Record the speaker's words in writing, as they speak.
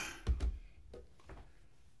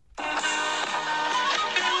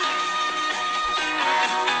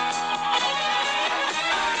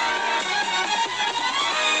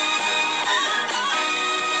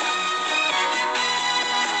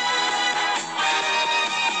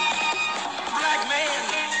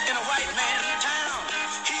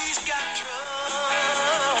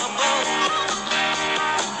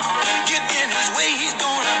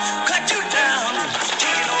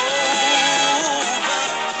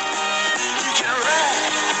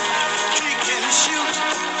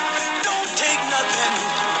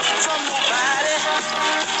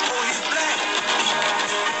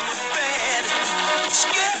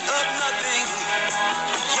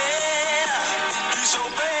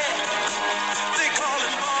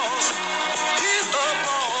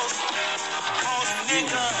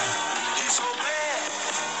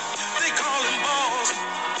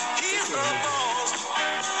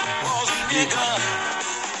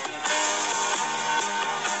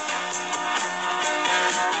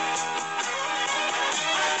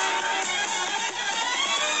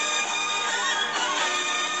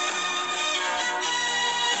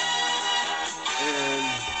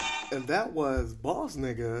And that was Boss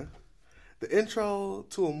Nigga, the intro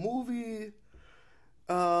to a movie.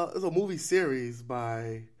 It's a movie series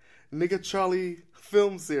by Nigga Charlie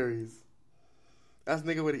Film Series. That's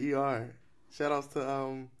nigga with an ER. Shout outs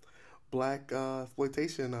to black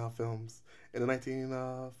exploitation films in the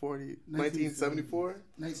 1974? 1970s.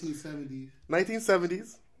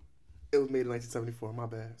 1970s. It was made in 1974, my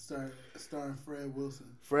bad. Starring Fred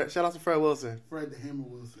Wilson. Shout out to Fred Wilson. Fred the Hammer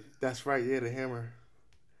Wilson. That's right, yeah, the Hammer.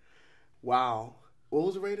 Wow. What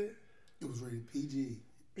was it rated? It was rated PG.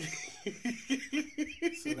 So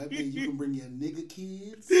that means you can bring your nigga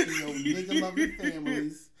kids and your nigga loving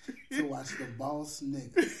families to watch The Boss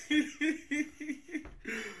Nigga.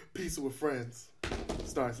 Pizza with Friends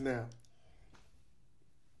starts now.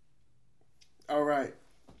 All right.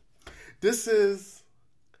 This is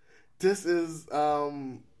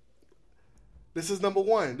number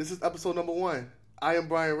one. This is episode number 1. I am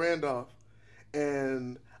Brian Randolph,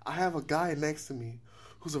 and I have a guy next to me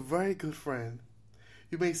who's a very good friend.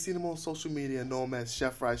 You may have seen him on social media, know him as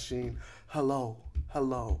Chef Rasheen. Hello.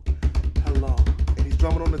 And he's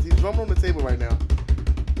drumming on the table right now.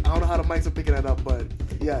 I don't know how the mics are picking that up, but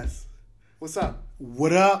yes. What's up?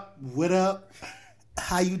 What up?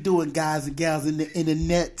 How you doing, guys and gals in the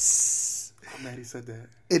internets? I'm mad he said that.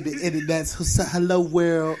 In the internets. Hello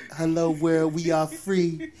world. We are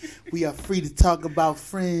free. We are free to talk about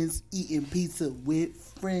friends, eating pizza with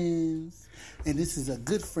friends. And this is a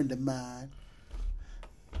good friend of mine.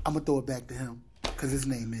 I'm going to throw it back to him because his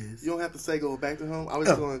name is. You don't have to say go back to him. I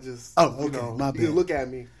was going to just, my bad. You look at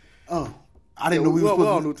me. Oh, I didn't know we were supposed to.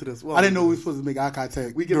 We're all new to this. I didn't know we were supposed to make eye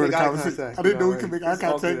contact. We can make eye contact. I didn't know we could make eye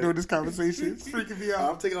contact during this conversation. It's freaking me out.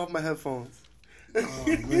 I'm taking off my headphones. Oh,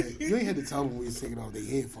 man. You ain't had to tell them we was taking off their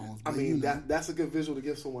headphones. I mean, that's a good visual to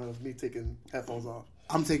give someone of me taking headphones off.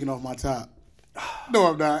 I'm taking off my top. No,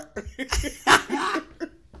 I'm not.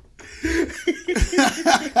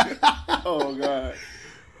 Oh God!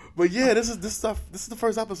 But yeah, this is the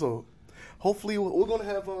first episode. Hopefully, we're gonna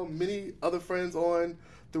have many other friends on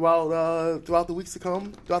throughout the weeks to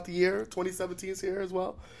come, throughout the year. 2017 is here as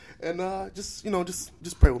well, and just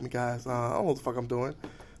pray with me, guys. I don't know what the fuck I'm doing.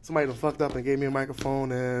 Somebody done fucked up and gave me a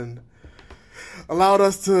microphone and allowed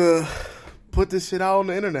us to put this shit out on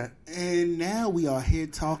the internet. And now we are here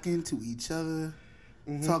talking to each other,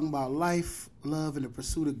 talking about life, love, and the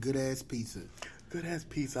pursuit of good-ass pizza. Good-ass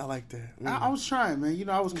pizza, I like that. I was trying, man.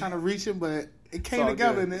 I was kind of reaching, but it came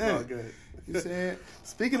together in the end. It's all good. You said?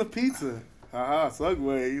 Speaking of pizza,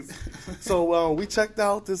 segues. So we checked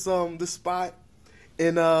out this spot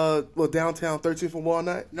in downtown 13th and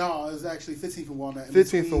Walnut. No, it was actually 15th and Walnut.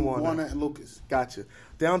 15th and Walnut. Walnut and Lucas. Gotcha.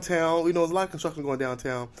 Downtown, there's a lot of construction going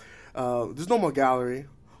downtown. There's no more gallery,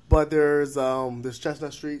 but there's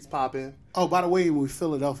Chestnut Street's popping. Oh, by the way, we're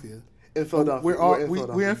Philadelphia. In Philadelphia.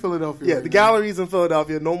 We're in Philadelphia. Yeah, right the now. gallery's in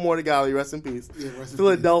Philadelphia. No more the gallery. Rest in peace. Yeah, rest in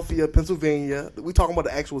Philadelphia, peace. Pennsylvania. We talking about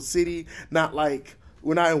the actual city, not like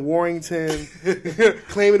we're not in Warrington,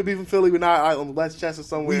 claiming to be from Philly. We're not out on Westchester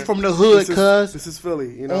somewhere. We from the hood, cuz. This is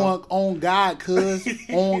Philly, On God, cuz.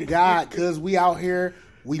 On God, cuz. We out here.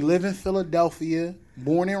 We live in Philadelphia,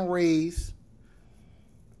 born and raised.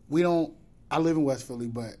 I live in West Philly,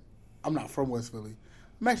 but I'm not from West Philly.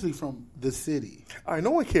 I'm actually from the city. All right,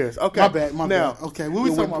 no one cares. Okay, my bad. Okay,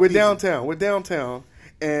 we're downtown. We're downtown,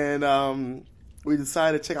 and we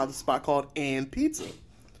decided to check out the spot called And Pizza.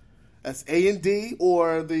 That's A&D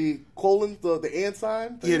or the colon, the and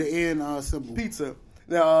sign. Yeah, the and symbol. Pizza.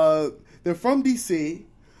 Now they're from DC,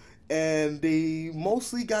 and they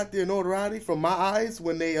mostly got their notoriety from my eyes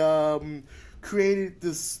when they created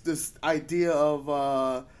this idea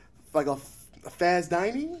of like a fast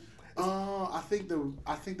dining. I think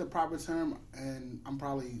the proper term, and I'm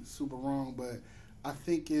probably super wrong, but I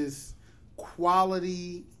think is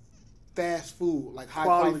quality fast food, like high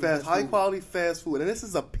quality fast food. And this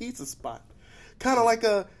is a pizza spot, kind of like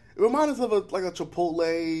it reminds us of a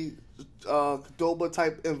Chipotle, Qdoba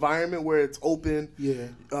type environment where it's open. Yeah.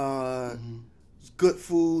 Good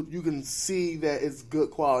food. You can see that it's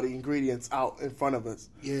good quality ingredients out in front of us.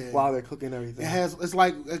 Yeah. While they're cooking everything. It's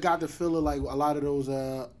like it got the feeling like a lot of those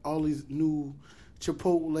all these new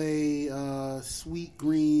Chipotle sweet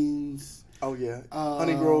greens. Oh yeah.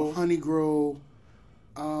 Honey Grove.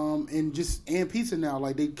 And pizza now,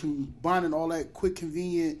 like they combining all that quick,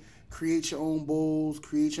 convenient. Create your own bowls,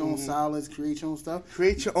 create your own salads, create your own stuff.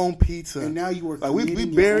 Create your own pizza. And now you are like we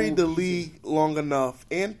buried the league long enough,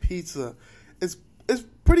 and pizza is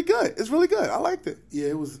pretty good. It's really good. I liked it. Yeah,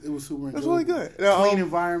 it was super enjoyable. It's really good. Clean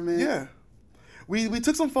environment. Yeah. We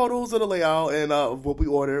took some photos of the layout and of what we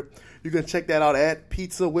ordered. You can check that out at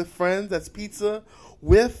Pizza with Friends. That's pizza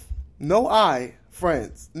with no I,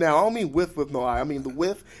 Friends. Now, I don't mean with no I. I mean the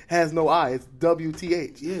with has no I. It's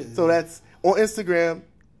WTH. Yeah. So that's on Instagram,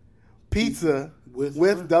 pizza with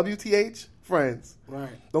WTH Friends. Right.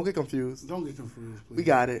 Don't get confused. Don't get confused, please. We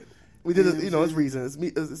got it. We did it. You know, it's saying?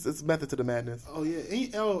 reason. It's method to the madness. Oh, yeah.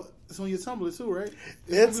 And, it's on your Tumblr, too, right?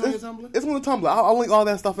 It's on your Tumblr? It's on the Tumblr. I'll link all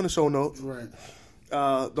that stuff in the show notes. Right.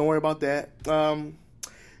 Don't worry about that.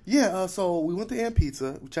 So we went to Ant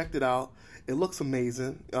Pizza. We checked it out. It looks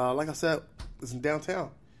amazing. Like I said, it's in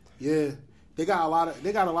downtown. Yeah. They got a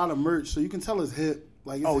lot of merch, so you can tell it's hip.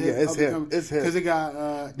 Like it's hip. It's hip. It's hip. Because they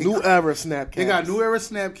got New Era snap caps. They got New Era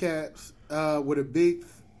snap caps with a big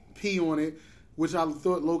P on it, which I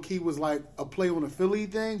thought low key was like a play on a Philly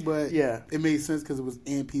thing, but yeah, it made sense because it was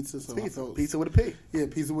Ant Pizza. So pizza with a P. Yeah,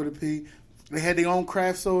 pizza with a P. They had their own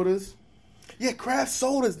craft sodas. Yeah, craft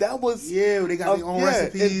sodas. That was they got their own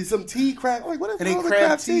recipes. And some tea craft. Like, what is and they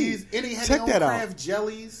craft teas. And they had their own craft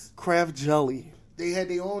jellies. Craft jelly. They had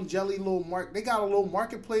their own jelly little They got a little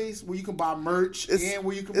marketplace where you can buy merch and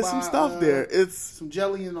where you can buy some stuff there. It's some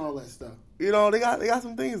jelly and all that stuff. You know, they got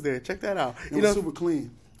some things there. Check that out. It was super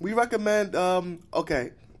clean. We recommend.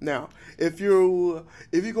 Okay, now if you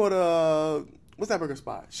go to what's that burger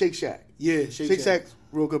spot? Shake Shack. Yeah, Shake Shack.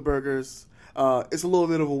 Real good burgers. It's a little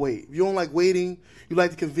bit of a wait. If you don't like waiting, you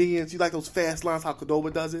like the convenience. You like those fast lines how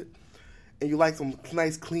Qdoba does it, and you like some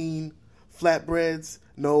nice clean flatbreads.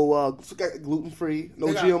 No gluten free. No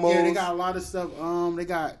GMOs. Yeah, they got a lot of stuff. They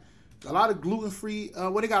got a lot of gluten free.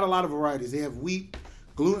 They got a lot of varieties. They have wheat,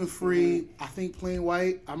 gluten free. I think plain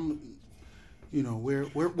white. We're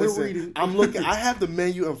reading. I'm looking. I have the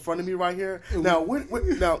menu in front of me right here. Now,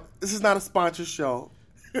 now this is not a sponsored show.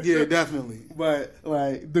 Yeah, definitely. But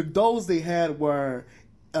like the doughs they had were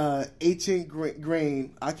ancient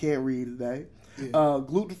grain. I can't read today. Yeah.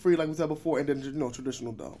 Gluten free, like we said before, and then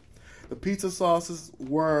traditional dough. The pizza sauces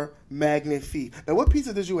were magnifique. Now, what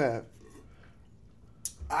pizza did you have?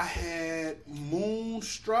 I had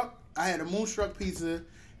Moonstruck. I had a Moonstruck pizza,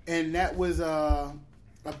 and that was a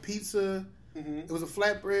pizza. Mm-hmm. It was a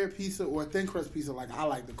flatbread pizza or a thin crust pizza, like I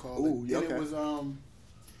like to call it. Yeah, and it was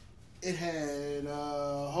it had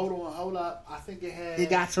hold up. I think it had. You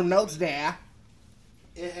got some notes there.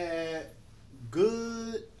 It had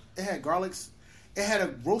garlic. It had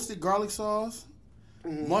a roasted garlic sauce.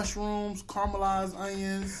 Mm-hmm. Mushrooms, caramelized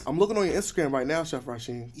onions. I'm looking on your Instagram right now, Chef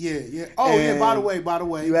Rasheen. Yeah. Oh, and yeah. By the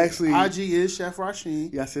way, you actually IG is Chef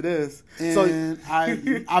Rasheen. Yes, it is. And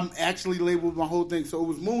I'm actually labeled my whole thing. So it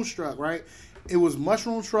was Moonstruck, right? It was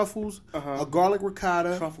mushroom truffles, a garlic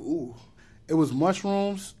ricotta. Truffle, ooh. It was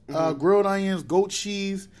mushrooms, grilled onions, goat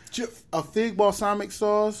cheese, a fig balsamic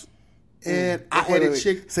sauce, and I added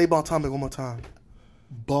chicken. Say balsamic one more time.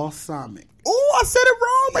 Balsamic. Oh, I said it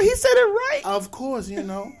wrong, but he said it right. Of course,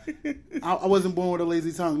 I wasn't born with a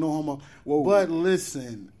lazy tongue, no homo. Whoa. But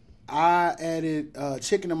listen, I added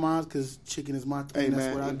chicken to mine because chicken is my thing. Hey, that's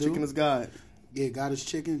man, what I do. Chicken is God. Yeah, God is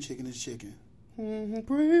chicken. Chicken is chicken. Mm-hmm,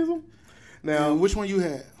 praise him. Now, which one you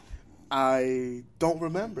had? I don't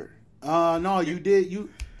remember. No, you did.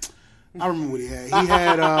 I remember what he had.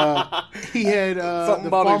 He had something the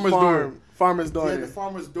about farmer's daughter. Farmer's daughter. Yeah, the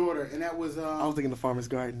farmer's daughter, and that was. I was thinking the farmer's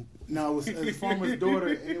garden. No, it was the farmer's daughter,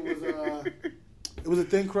 and it was a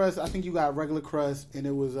thin crust. I think you got regular crust, and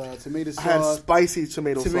it was tomato sauce. I had spicy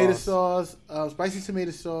tomato sauce, spicy tomato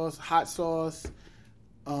sauce, hot sauce,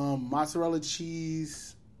 mozzarella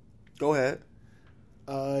cheese. Go ahead.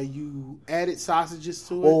 You added sausages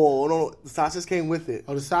to it. Oh no, the sausages came with it.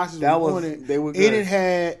 Oh, the sausages were on it. They were good. And it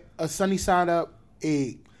had a sunny side up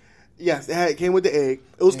egg. Yes, it came with the egg.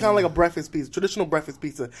 It was kind of like a breakfast pizza, traditional breakfast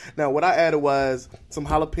pizza. Now, what I added was some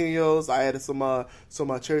jalapenos. I added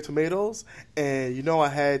some cherry tomatoes, and I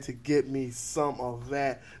had to get me some of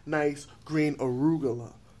that nice green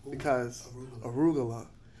arugula because arugula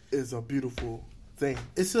is a beautiful thing.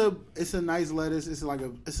 It's a nice lettuce. It's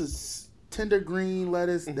a tender green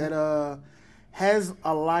lettuce that has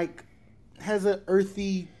an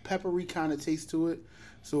earthy, peppery kind of taste to it.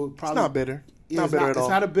 So it probably it's not bitter. Yeah, it's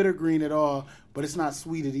not a bitter green at all, but it's not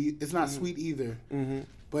sweet. It's not sweet either. Mm-hmm.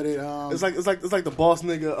 But it's like the boss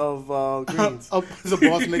nigga of greens. It's the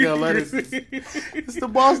boss nigga of lettuces. It's the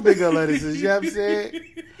boss nigga of lettuces. You know what I'm saying?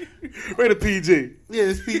 Rated PG. Yeah,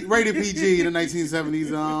 it's rated PG in the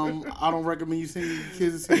 1970s. I don't recommend you send your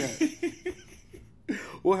kids to see that.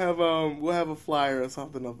 We'll have a flyer or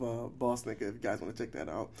something of Boss Nigga if you guys want to check that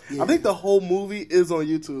out. Yeah. I think the whole movie is on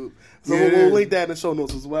YouTube, so we'll link that in the show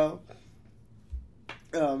notes as well.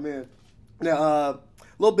 Oh man! Now a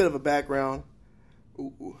little bit of a background.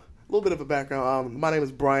 My name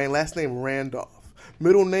is Brian. Last name Randolph.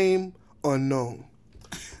 Middle name unknown.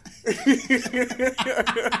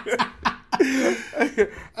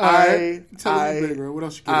 Tell me bigger. What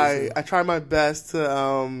else you can I try my best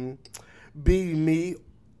to be me,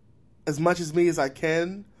 as much as me as I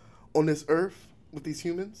can on this earth with these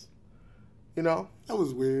humans. You know? That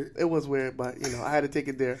was weird. It was weird, but, you know, I had to take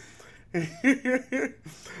it there.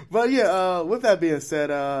 But, yeah, with that being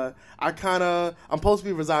said, I'm supposed to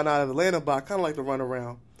be residing out of Atlanta, but I kind of like to run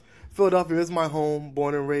around. Philadelphia is my home,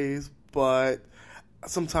 born and raised, but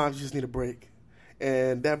sometimes you just need a break.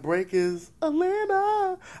 And that break is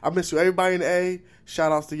Atlanta. I miss you, everybody in the A.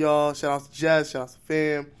 Shout outs to y'all. Shout outs to Jess. Shout outs to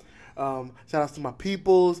fam. Shout outs to my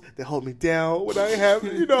peoples that hold me down when I have,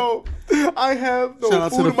 I have no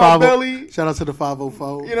food in my belly. Shout out to the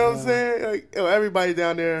 504. You know what I'm saying? Like, everybody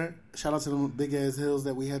down there. Shout out to them big ass hills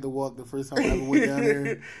that we had to walk the first time I ever went down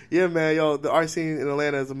there. Yeah, man, the art scene in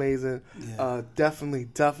Atlanta is amazing. Yeah. Definitely,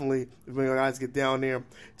 when you guys get down there,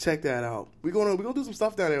 check that out. We're gonna do some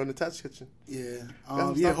stuff down there in the Test Kitchen. Yeah,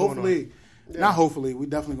 hopefully, not hopefully, we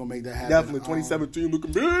definitely gonna make that happen. Definitely, 2017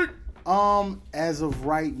 looking big. As of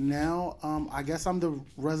right now, I guess I'm the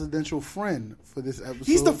residential friend for this episode.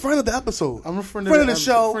 He's the friend of the episode. I'm a friend of the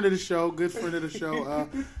show. Friend of the show. Good friend of the show.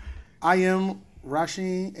 I am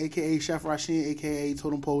Rasheen, a.k.a. Chef Rasheen, a.k.a.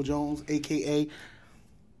 Totem Pole Jones, a.k.a.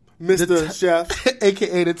 Mr. Chef.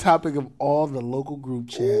 a.k.a. the topic of all the local group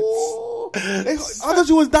chats. I thought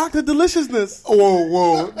you was Dr. Deliciousness.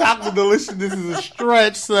 Whoa. Dr. Deliciousness is a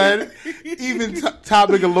stretch, son. Even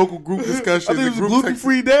topic of local group discussion. I think it was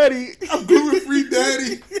gluten-free daddy. I'm gluten-free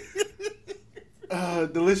daddy.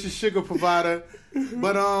 Delicious sugar provider.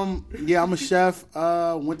 But yeah, I'm a chef.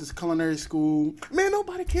 Went to culinary school. Man,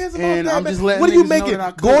 nobody cares about and that. I'm just letting what are you niggas making? know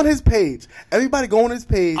that I Go on his page. Everybody go on his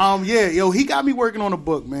page. He got me working on a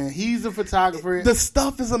book, man. He's a photographer. The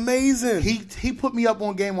stuff is amazing. He put me up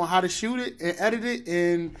on game on how to shoot it and edit it,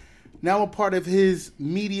 and now I'm a part of his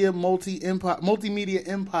multimedia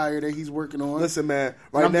empire that he's working on. Listen, man.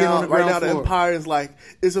 Right now the empire is like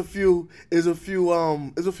is a few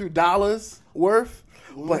dollars worth.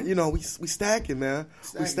 But, we stacking, man.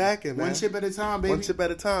 We stacking, man. One chip at a time, baby. One chip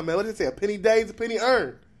at a time, man. What did they say? A penny a day is a penny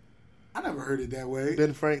earned. I never heard it that way.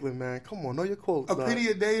 Ben Franklin, man. Come on, know your quotes. A penny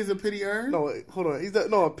a day is a penny earned? No, hold on.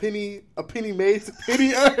 A penny made is a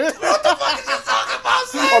penny earned. What the fuck is you talking about,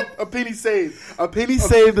 son? A penny saved. A penny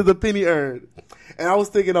saved is a penny earned. And I was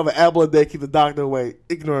thinking of an apple a day keep the doctor away.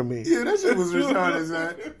 Ignore me. Yeah, that shit was retarded,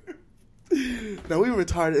 son. Now we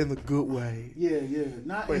retarded in the good way. Yeah.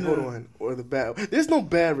 Hold on. Or the bad. There's no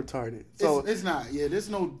bad retarded. So it's not. Yeah, there's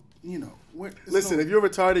no. Listen, if you're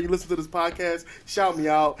retarded, you listen to this podcast. Shout me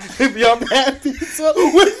out. If y'all bad pizza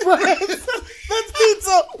with friends, that's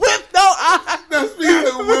pizza with no eye. That's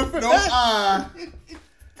pizza with no eye.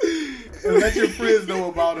 And let your friends know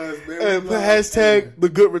about us, man. And put hashtag the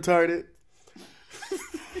good retarded.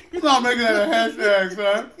 You're not making that a hashtag,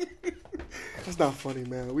 son. That's not funny,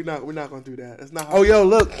 man. We're not gonna do that. That's not.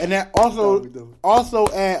 Look, and that also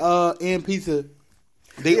at And Pizza,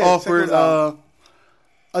 they offered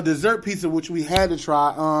a dessert pizza which we had to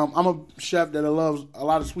try. I'm a chef that loves a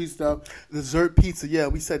lot of sweet stuff. Dessert pizza, yeah,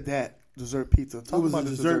 we said that dessert pizza. Talk about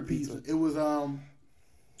dessert pizza. It was a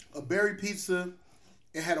berry pizza.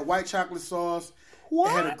 It had a white chocolate sauce.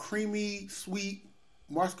 What? It had a creamy, sweet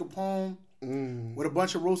mascarpone. With a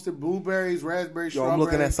bunch of roasted blueberries, raspberries, strawberries. I'm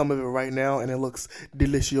looking at some of it right now, and it looks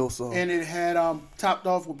delicioso. And it had topped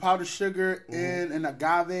off with powdered sugar and an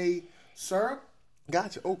agave syrup.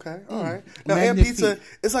 Gotcha. Okay. All right. Now, And Pizza,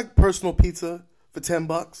 it's like personal pizza for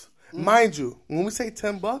 $10. Mind you, when we say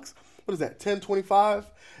 $10, what is that? $10.25.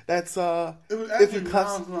 That's if you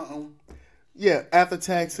cut. Yeah, after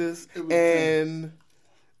taxes, and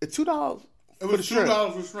it's $2. It was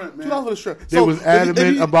 $2 for shrimp, man. $2 for the shrimp. They was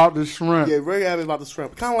adamant about the shrimp. Yeah, very adamant about the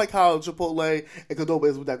shrimp. Kind of like how Chipotle and Qdoba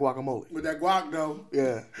is with that guacamole. With that guac, though.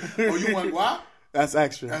 Yeah. Oh, you want guac? That's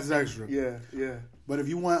extra. Yeah. But if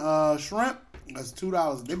you want shrimp, that's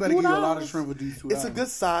 $2. They better give you a lot of shrimp with these $2. It's a good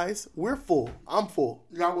size. We're full. I'm full.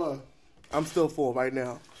 Y'all what? I'm still full right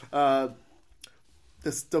now.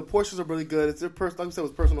 The portions are really good. It's their like I said, it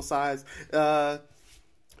was personal size.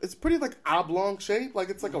 It's pretty like oblong shape. Like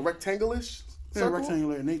it's like a rectangle-ish circle. Yeah,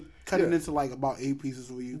 rectangular. And they cut it into like about 8 pieces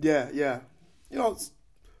for you. Yeah. It's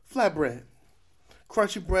flatbread.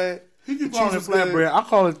 Crunchy bread. He keep calling it flatbread. I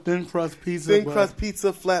call it thin crust pizza. Thin crust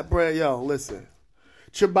pizza, flatbread. Yo, listen.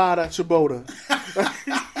 Ciabatta. Ciabatta.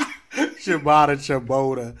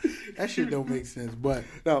 That shit don't make sense. But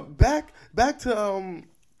now back to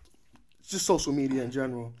just social media in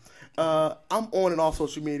general. I'm on and off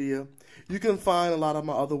social media. You can find a lot of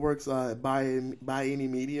my other works by any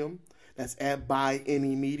medium. That's at by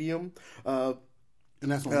any medium. And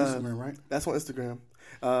that's on Instagram, right? That's on Instagram.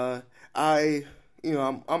 you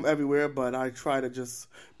know, I'm everywhere, but I try to just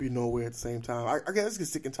be nowhere at the same time. I guess I get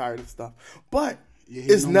sick and tired of stuff, but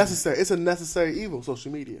it's necessary. It's a necessary evil,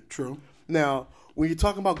 social media. True. Now, when you're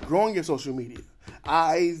talking about growing your social media,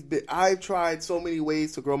 I've tried so many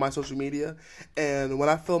ways to grow my social media, and when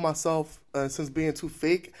I feel myself since being too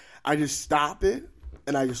fake, I just stop it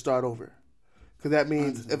and I just start over. Because that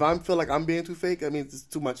means if I feel like I'm being too fake, that means there's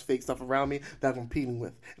too much fake stuff around me that I'm competing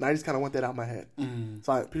with. And I just kind of want that out of my head.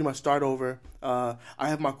 So I pretty much start over. I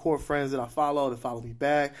have my core friends that I follow that follow me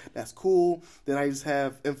back. That's cool. Then I just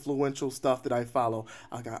have influential stuff that I follow.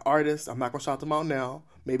 I got artists. I'm not going to shout them out now.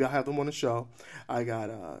 Maybe I'll have them on the show. I got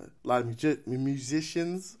a lot of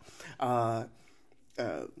musicians.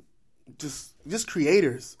 Just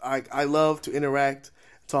creators. I love to interact,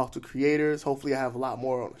 talk to creators. Hopefully I have a lot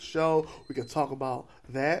more on the show. We can talk about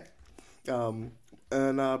that. And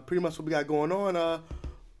pretty much what we got going on,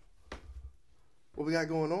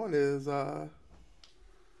 is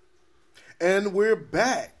and we're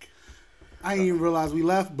back. I didn't even realize we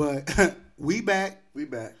left, but we back. We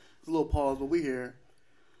back. It's a little pause, but we here.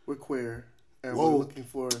 We're queer. And Whoa. we're looking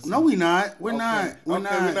for No, we not. We're not. We're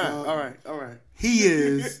not. All right. He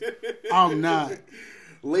is. I'm not.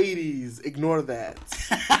 Ladies, ignore that.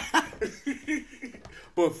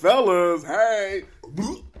 But fellas, hey.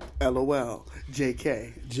 LOL.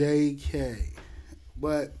 JK.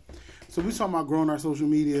 But, so we talking about growing our social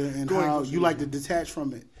media and how you like to detach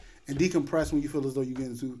from it and decompress when you feel as though you're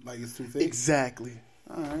getting too, like it's too fake. Exactly.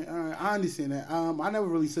 All right. I understand that. I never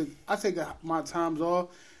really I take my times off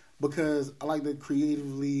because I like to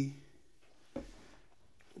creatively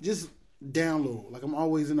just download. Like I'm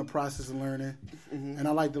always in the process of learning, and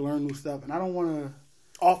I like to learn new stuff. And I don't want to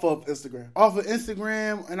off of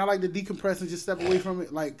Instagram, and I like to decompress and just step away from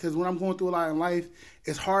it. Like because when I'm going through a lot in life,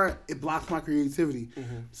 it's hard. It blocks my creativity.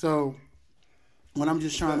 So when I'm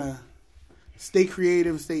just trying to stay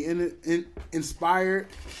creative, stay inspired,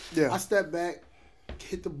 I step back,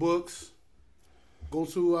 hit the books, go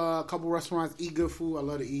to a couple restaurants, eat good food. I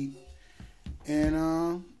love to eat, and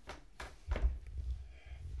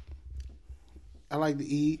I like to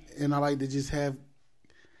eat, and I like to just have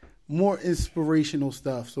more inspirational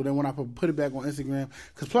stuff. So then when I put it back on Instagram,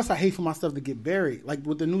 because plus I hate for my stuff to get buried. Like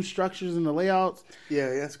with the new structures and the layouts. Yeah,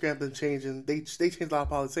 Instagram been changing. They changed a lot of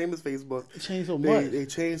policies. Same as Facebook. They changed so much. They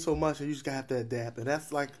changed so much, and you just gotta have to adapt. And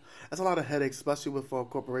that's a lot of headaches, especially with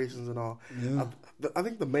corporations and all. Yeah. I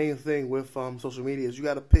think the main thing with social media is you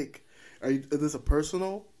got to pick: is this a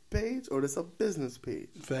personal page or is this a business page?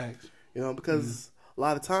 Facts. You know, because a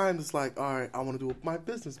lot of times it's like, all right, I want to do my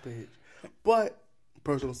business page, but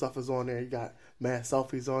personal stuff is on there. You got mad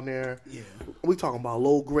selfies on there. Yeah, we talking about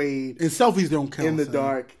low grade and selfies don't count in the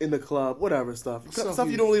dark, in the club, whatever stuff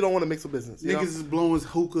you really don't want to mix with business. Niggas is blowing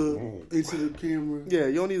hookah into the camera. Yeah,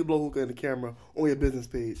 you don't need to blow hookah in the camera on your business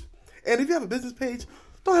page. And if you have a business page,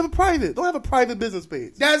 don't have a private business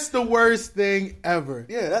page. That's the worst thing ever.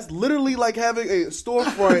 Yeah, that's literally like having a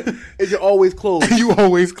storefront and you're always closed. You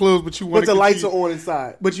always closed, but you want the lights are on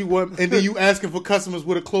inside. But you want, and then you asking for customers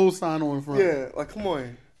with a closed sign on in front. Yeah, like come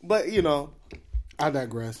on. But you know, I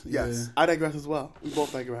digress. Yes, yeah. I digress as well. We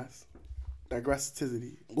both digress.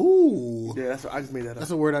 Digressivity. Ooh, yeah, I just made that up.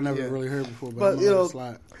 That's a word I never really heard before. But you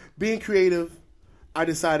know, being creative, I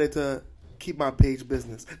decided to keep my page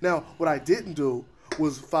business. Now, what I didn't do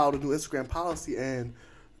was follow the new Instagram policy and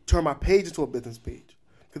turn my page into a business page.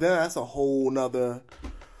 Because then that's a whole nother...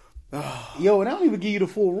 Yo, and I don't even give you the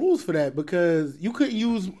full rules for that because you couldn't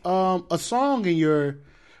use a song in your...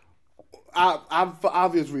 for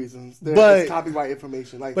obvious reasons. There's copyright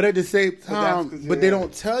information. But at the same time, they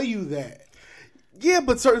don't tell you that. Yeah,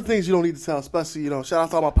 but certain things you don't need to tell, especially, you know, shout out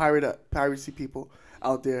to all my piracy people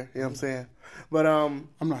out there. You know what I'm saying? But I'm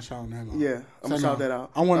not shouting that out. Yeah, I'm gonna shout that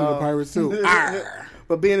out. I'm one of the pirates too.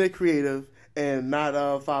 But being a creative and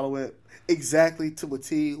not following exactly to a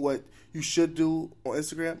T what you should do on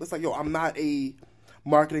Instagram, it's like, yo, I'm not a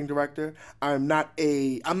marketing director. I'm not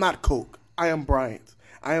Coke. I am Bryant.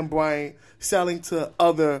 I am Bryant selling to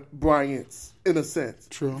other Bryants in a sense.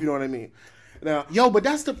 True. If you know what I mean. Now, but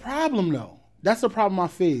that's the problem though. That's the problem I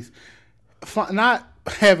face. Not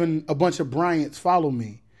having a bunch of Bryants follow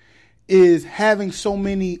me is having so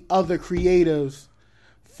many other creatives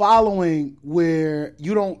following where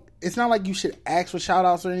you don't, it's not like you should ask for shout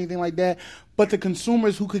outs or anything like that, but the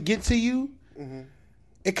consumers who could get to you,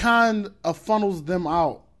 it kind of funnels them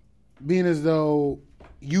out, being as though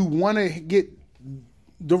you want to get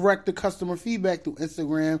direct to customer feedback through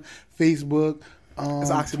Instagram, Facebook,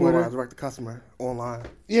 it's oxymoron, direct to customer online.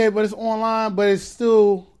 Yeah, but it's online, but it's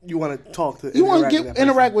still... You want to talk to... You want to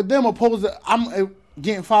interact with them opposed to... I'm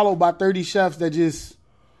getting followed by 30 chefs that just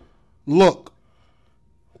look.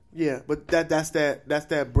 Yeah, but that's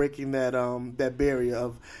that breaking that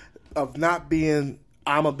barrier of not being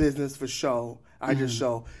I'm a business for show. I just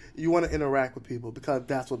show. You want to interact with people because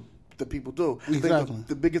that's what the people do. Exactly. I think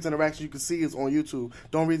the biggest interaction you can see is on YouTube.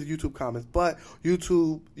 Don't read the YouTube comments, but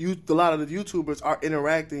a lot of the YouTubers are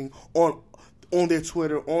interacting on their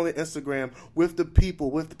Twitter, on their Instagram with the people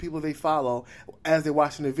they follow as they're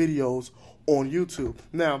watching their videos on YouTube.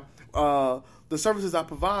 Now, the services I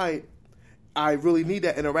provide, I really need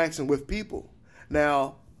that interaction with people.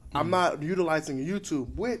 Now, I'm not utilizing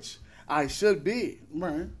YouTube, which I should be.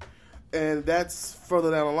 Right. And that's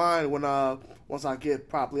further down the line when once I get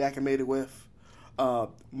properly acclimated with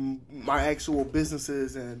my actual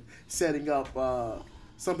businesses and setting up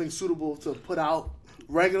something suitable to put out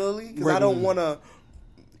regularly. Because I don't want to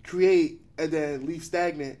create and then leave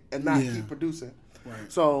stagnant and not keep producing.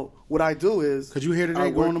 Right. So what I do is... Because you here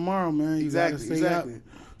today, going tomorrow, man. You exactly. Up.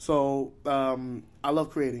 So I love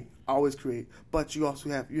creating. I always create. But you also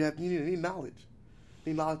you need knowledge.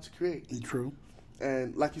 You need knowledge to create. True.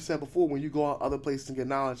 And like you said before, when you go out other places and get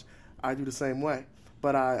knowledge, I do the same way.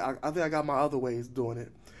 But I think I got my other ways doing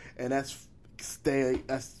it, and that's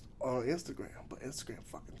on Instagram. But Instagram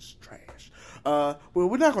fucking is trash. Well,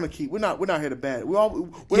 we're not gonna keep. We're not here to bad.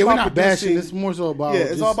 We're not bashing. It's more so about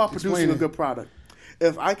it's all about producing a good product.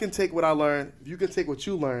 If I can take what I learned, if you can take what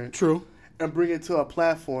you learned, true, and bring it to a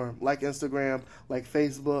platform like Instagram, like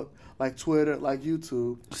Facebook, like Twitter, like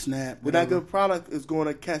YouTube, Snap. But that good product is going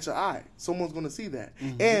to catch an eye. Someone's going to see that.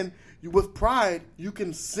 Mm-hmm. And with pride, you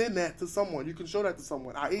can send that to someone. You can show that to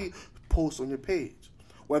someone, i.e. post on your page,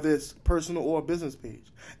 whether it's personal or a business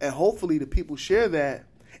page. And hopefully the people share that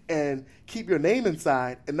and keep your name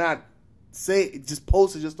inside and not say, just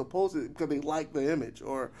post it just to post it because they like the image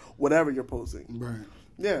or whatever you're posting. Right.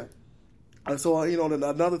 Yeah. So,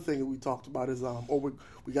 another thing that we talked about is, we're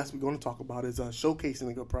going to talk about is showcasing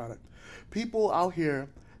a good product. People out here,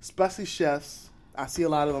 especially chefs, I see a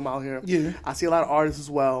lot of them out here. Yeah. I see a lot of artists as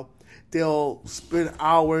well. They'll spend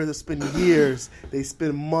hours, they spend years, they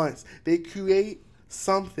spend months. They create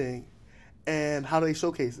something, and how do they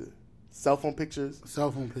showcase it? Cell phone pictures.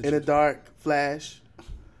 In the dark, flash,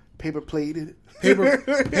 paper plated.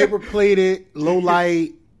 Paper plated, low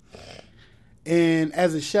light. And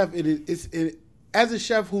as a chef, as a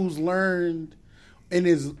chef who's learned and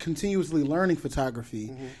is continuously learning photography,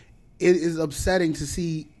 mm-hmm. It is upsetting to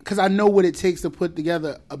see, because I know what it takes to put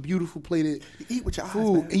together a beautiful plated you eat with your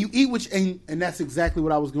food, eyes, and you eat with and that's exactly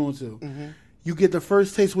what I was going to. Mm-hmm. You get the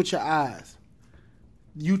first taste with your eyes.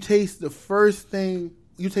 You taste the first thing.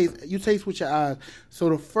 You taste with your eyes. So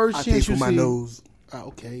the first chance taste you with see, my nose.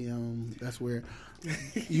 Okay, that's weird.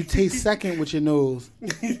 You taste second with your nose.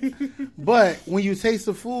 But when you taste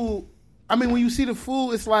the food, when you see the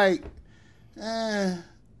food, it's like, yeah,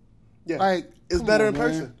 like it's better in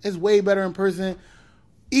person. It's way better in person.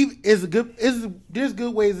 There's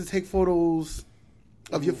good ways to take photos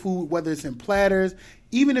of your food, whether it's in platters,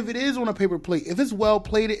 even if it is on a paper plate. If it's well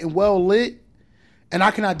plated and well lit, and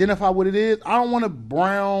I can identify what it is, I don't want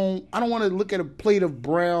to look at a plate of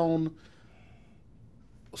brown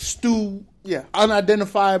stew. Yeah,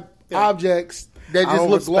 unidentified objects that just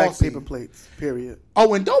look glossy. Paper plates. Period.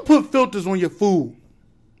 Oh, and don't put filters on your food.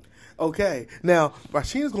 Okay, now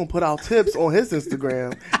Rasheen's gonna put out tips on his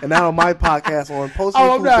Instagram and not on my podcast on posting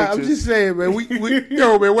food pictures. I'm just saying, man.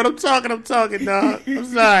 Yo, man. What I'm talking, dog. I'm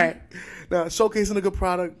sorry. Now, showcasing a good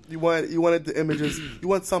product, you wanted the images. You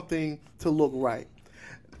want something to look right.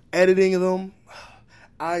 Editing them,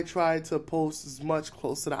 I try to post as much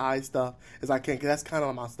close to the eye stuff as I can because that's kind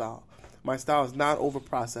of my style. My style is not over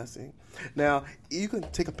processing. Now, you can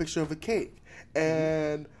take a picture of a cake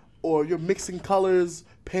or you're mixing colors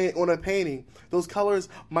on a painting. Those colors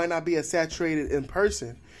might not be as saturated in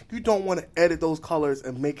person. You don't want to edit those colors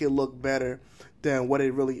and make it look better than what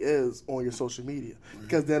it really is on your social media.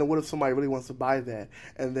 Because then what if somebody really wants to buy that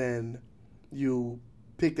and then you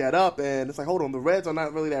pick that up and it's like, hold on, the reds are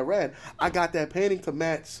not really that red. I got that painting to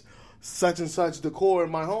match such and such decor in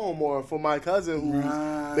my home, or for my cousin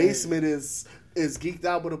whose basement is geeked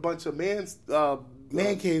out with a bunch of man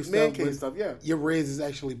cave stuff. Yeah, your reds is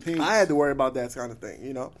actually pink. I had to worry about that kind of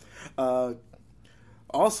thing,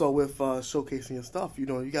 Also, with showcasing your stuff, you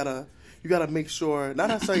gotta make sure not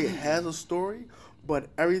necessarily it has a story, but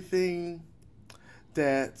everything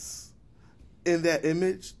that's in that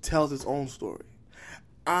image tells its own story.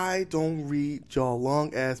 I don't read y'all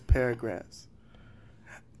long ass paragraphs.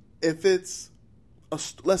 If it's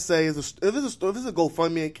let's say if it's a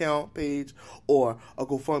GoFundMe account page or a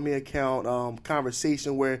GoFundMe account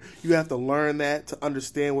conversation where you have to learn that to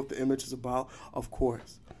understand what the image is about, of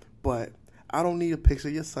course. But I don't need a picture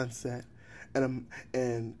of your sunset,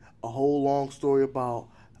 and a whole long story about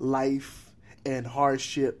life and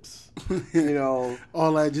hardships. You know,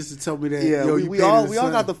 all that just to tell me that. Yeah, yo, we all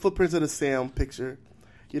got the footprints of the Sam picture.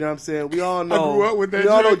 You know what I'm saying? We all know. I grew up with that. We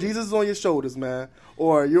all know Jesus is on your shoulders, man,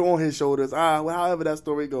 or you're on his shoulders. However that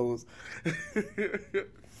story goes.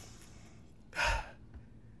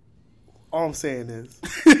 All I'm saying is,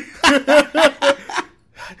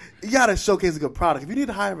 you gotta showcase a good product. If you need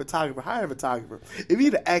to hire a photographer, hire a photographer. If you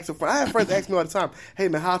need to ask a friend, I have friends ask me all the time, "Hey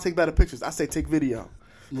man, how I take better pictures?" I say take video,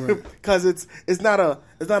 because it's not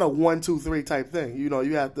a 1, 2, 3 type thing. You know,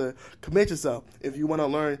 you have to commit yourself. If you want to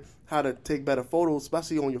learn how to take better photos,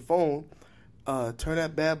 especially on your phone, turn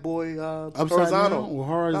that bad boy horizontal. Or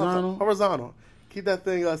horizontal. Horizontal. Keep that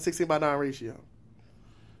thing 16:9 ratio.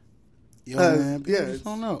 Yo, man, people just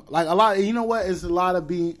don't know. Like a lot, you know what? It's a lot of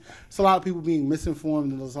people being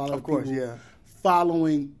misinformed, and there's a lot of people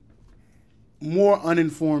following more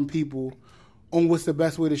uninformed people on what's the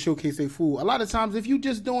best way to showcase their food. A lot of times, if you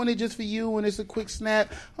just doing it just for you and it's a quick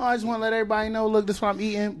snap, I just want to let everybody know, look, this is what I'm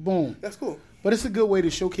eating. Boom. That's cool. But it's a good way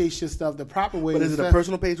to showcase your stuff the proper way. But is it a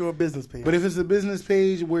personal page or a business page? But if it's a business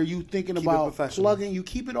page where you thinking about plugging, you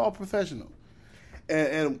keep it all professional.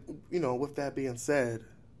 And you know, with that being said.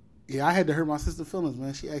 Yeah, I had to hurt my sister's feelings,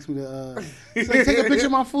 man. She asked me to she's like, take a picture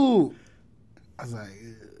of my food. I was like,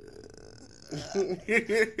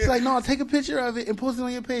 she's like, no, take a picture of it and post it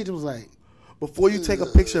on your page. I was like, before you take a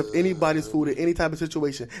picture of anybody's food in any type of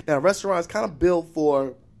situation. Now, restaurants kind of built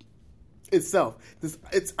for itself.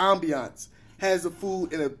 Its ambiance has the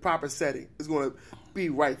food in a proper setting. It's going to be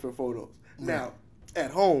right for photos. Right. Now,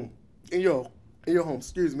 at home, in your home,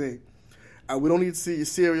 excuse me, we don't need to see your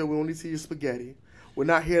cereal. We don't need to see your spaghetti. We're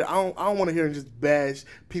not here. I don't want to hear just bash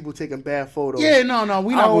people taking bad photos. Yeah, no,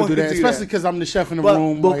 we're not going to do that. Especially because I'm the chef in the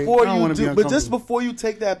room. Before but just before you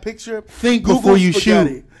take that picture, think before you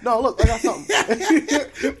shoot. No, look, I got something.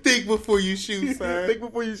 Think before you shoot, son. Think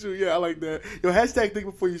before you shoot. Yeah, I like that. Yo, hashtag think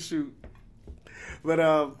before you shoot.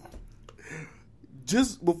 But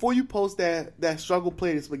just before you post that struggle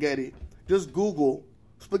plate of spaghetti, just Google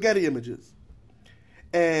spaghetti images.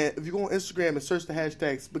 And if you go on Instagram and search the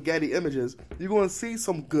hashtag spaghetti images, you're going to see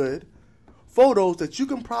some good photos that you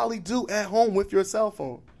can probably do at home with your cell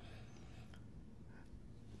phone.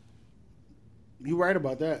 You right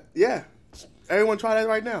about that. Yeah. Everyone try that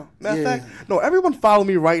right now. Matter of fact, no, everyone follow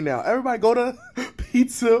me right now. Everybody go to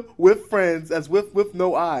Pizza with Friends, that's with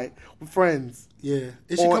no I, with Friends. Yeah.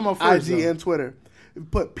 It should come up first, IG and Twitter.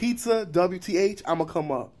 Put Pizza, WTH, I'm going to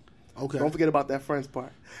come up. Okay. Don't forget about that Friends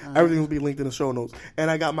part. Everything will be linked in the show notes. And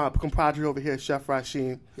I got my compadre over here, Chef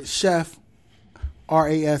Rasheen. Chef,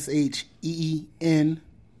 RASHEEN.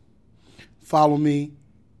 Follow me.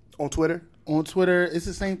 On Twitter? On Twitter, it's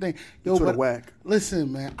the same thing. Yo, Twitter whack.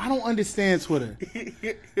 Listen, man, I don't understand Twitter.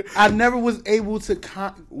 I never was able to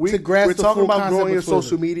grasp We're talking about growing your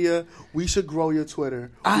social media. We should grow your Twitter.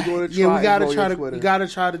 We gotta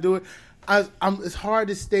try to do it. It's hard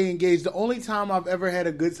to stay engaged. The only time I've ever had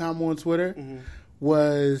a good time on Twitter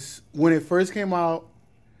was when it first came out.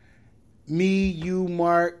 Me, you,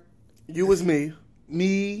 Mark. You was me.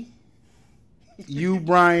 Me, you,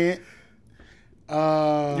 Bryant.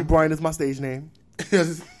 You, Bryant is my stage name.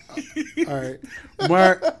 All right.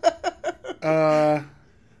 Mark.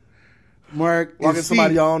 Mark and Steve,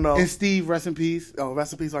 somebody y'all know. And Steve, rest in peace. Oh,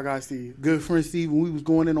 rest in peace, our guy Steve. Good friend Steve. When we was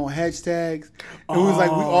going in on hashtags, and we was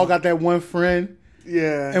like, we all got that one friend.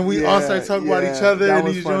 Yeah. And we all started talking about each other in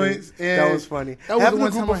these joints. And that was funny. Having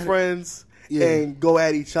a group of friends and go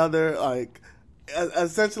at each other, like,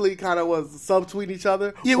 essentially kind of was subtweeting each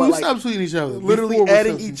other. Yeah, we were subtweeting each other. Literally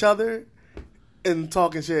adding each other and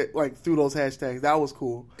talking shit like through those hashtags. That was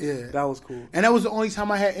cool. Yeah, that was cool. And that was the only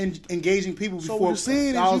time I had engaging people before. So what you're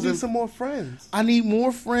saying is you need some more friends. I need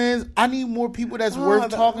more friends. I need more people that's worth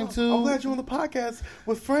talking to. I'm glad you're on the podcast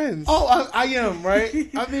with friends. Oh, I am, right?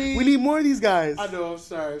 I mean, we need more of these guys. I know. I'm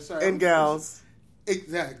sorry. And gals.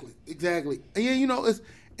 Exactly. And yeah, you know,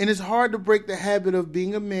 it's hard to break the habit of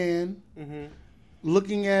being a man,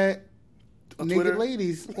 looking at naked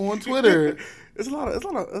ladies on Twitter. It's a lot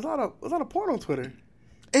of porn on Twitter.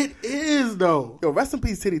 It is though. Yo, rest in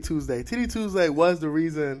peace, Titty Tuesday. Titty Tuesday was the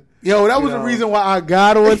reason. Yo, that was the reason why I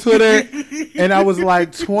got on Twitter, and I was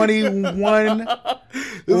like 21.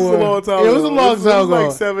 This is a long time ago. It was a long time ago.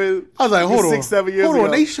 Like 7. I was like, hold on, 6-7 years ago.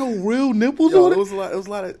 They show real nipples on it. It was a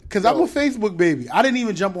lot of. Because I'm a Facebook baby. I didn't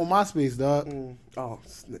even jump on MySpace, dog.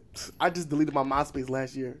 I just deleted my MySpace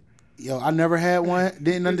last year. Yo, I never had one.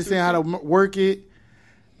 Didn't understand how to work it.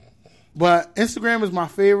 But Instagram is my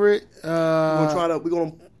favorite. We're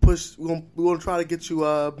gonna try to get you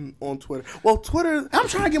on Twitter. Well, Twitter. I'm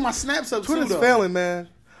trying to get my snaps up. Twitter's failing, man.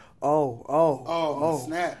 Oh,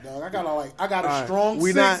 snap, dog! I got a All right. strong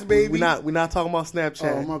We 6, not, baby. we not talking about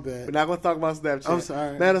Snapchat. Oh, my bad. We're not gonna talk about Snapchat. I'm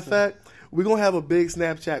sorry. Matter of fact, we're gonna have a big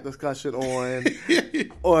Snapchat discussion on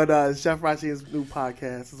Chef Rasheed's new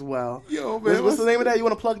podcast as well. Yo, man, what's the name of that? You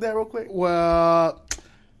want to plug that real quick? Well,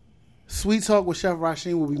 Sweet Talk with Chef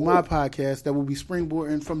Rasheed will be my podcast that will be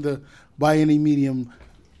springboarding from the By Any Medium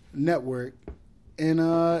network, and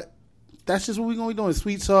that's just what we're gonna be doing.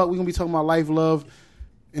 Sweet Talk. We're gonna be talking about life, love,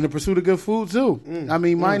 and the pursuit of good food too. I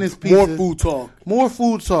mean, mine is pizza. More food talk. More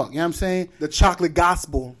food talk. You know what I'm saying? The chocolate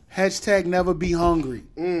gospel. Hashtag never be hungry.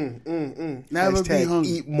 Never Hashtag be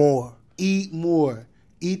hungry. Eat more. Eat more.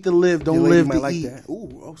 Eat to live. Don't Your live lady to might like eat. that.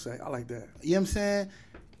 Ooh, okay, I like that. You know what I'm saying?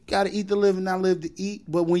 Gotta eat to live and not live to eat.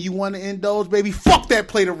 But when you want to indulge, baby, fuck that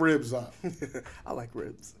plate of ribs up. I like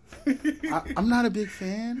ribs. I'm not a big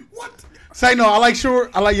fan. What? Say no. I like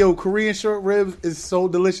Korean short ribs is so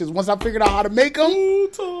delicious. Once I figured out how to make them,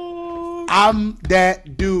 I'm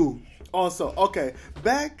that dude. Also, okay,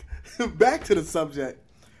 back to the subject.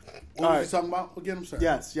 What was you talking about? Again, I'm sorry.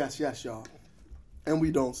 Yes, y'all. And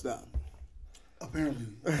we don't stop. Apparently,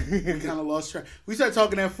 we kind of lost track. We started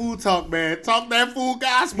talking that food talk, man. Talk that food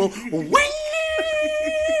gospel.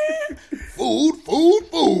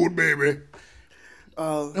 food, baby.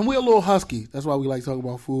 And we're a little husky. That's why we like talking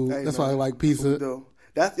about food. Hey, that's man, why I like pizza.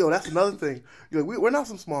 That's another thing. We're not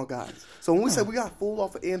some small guys. So when we say we got food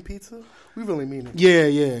off of and pizza, we really mean it.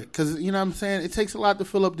 Yeah. Because, you know what I'm saying? It takes a lot to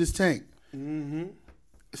fill up this tank. Mm-hmm.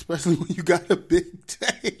 Especially when you got a big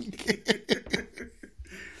tank.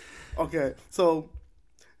 Okay, so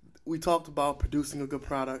we talked about producing a good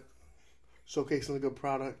product, showcasing a good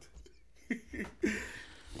product.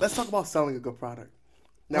 Let's talk about selling a good product.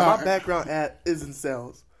 Now, my background is in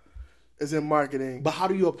sales, is in marketing. But how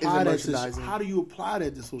do you apply that merchandising. How do you apply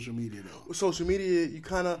that to social media, though? With social media, you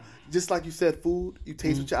kind of, just like you said, food, you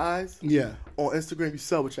taste with your eyes. Yeah. On Instagram, you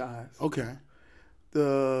sell with your eyes. Okay.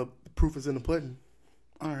 The proof is in the pudding.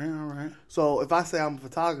 All right. So if I say I'm a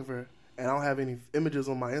photographer and I don't have any images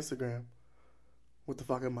on my Instagram, what the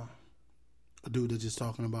fuck am I? A dude that's just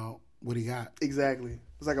talking about what he got. Exactly.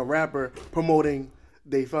 It's like a rapper promoting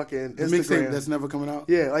they fucking The Instagram. mixtape that's never coming out?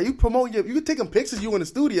 Yeah, like you promote you taking pictures you in the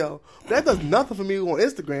studio. That does nothing for me on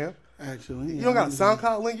Instagram. Actually. You don't got a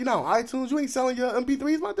SoundCloud link. You're not on iTunes. You ain't selling your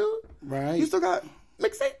MP3s, my dude. Right. You still got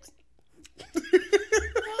mixtapes. What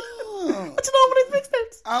you know about these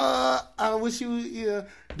mixtapes? I wish you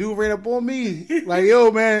dude ran up on me. Like, yo,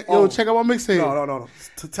 man, check out my mixtape. No.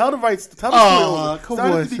 To tell the story. Come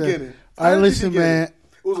Start on, at the beginning. All right, listen, man.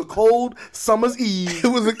 It was a cold summer's eve.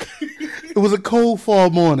 It was a cold fall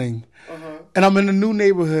morning. And I'm in a new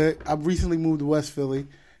neighborhood. I've recently moved to West Philly.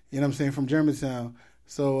 You know what I'm saying? From Germantown.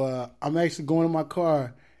 So I'm actually going in my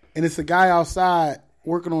car, and it's a guy outside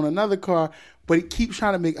working on another car, but he keeps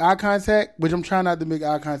trying to make eye contact, which I'm trying not to make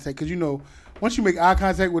eye contact because, you know, once you make eye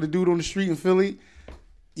contact with a dude on the street in Philly,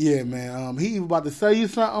 yeah, man, he either about to sell you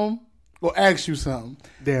something or ask you something.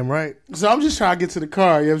 Damn right. So I'm just trying to get to the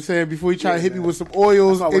car, you know what I'm saying, before he try to hit me with some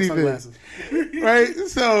oils, anything. Right?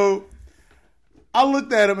 So I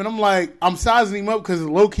looked at him and I'm like, I'm sizing him up because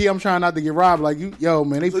low-key I'm trying not to get robbed. Like, yo,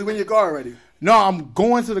 man. So you in your car already? No, I'm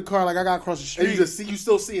going to the car like I got across the street. And you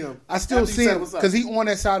still see him? I still see him because he on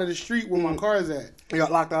that side of the street where my car is at. You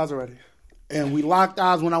got locked eyes already? And we locked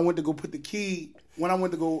eyes when I went to go put the key, when I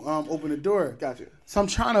went to go open the door. Gotcha. So I'm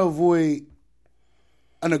trying to avoid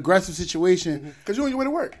an aggressive situation. Because you're on your way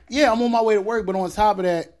to work. Yeah, I'm on my way to work, but on top of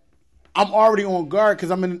that, I'm already on guard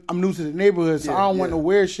because I'm new to the neighborhood, so I don't want no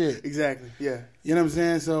weird shit. Exactly, yeah. You know what I'm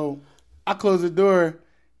saying? So I close the door.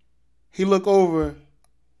 He look over.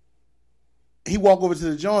 He walk over to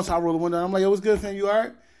the joint, so I roll the window. I'm like, yo, what's good, fam? You all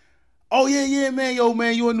right? Oh, yeah, man. Yo,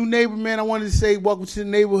 man, you a new neighbor, man. I wanted to say welcome to the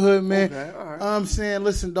neighborhood, man. Okay, all right. I'm saying,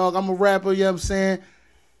 listen, dog, I'm a rapper, you know what I'm saying?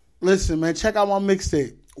 Listen, man, check out my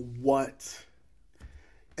mixtape. What?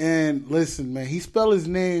 And listen, man, he spelled his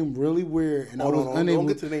name really weird. And I was unable. Don't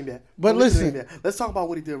get to the name yet. But listen. Let's talk about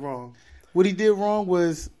what he did wrong. What he did wrong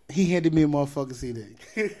was he handed me a motherfucking CD.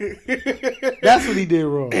 That's what he did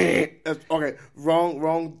wrong. Okay,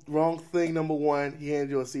 wrong thing number one. He handed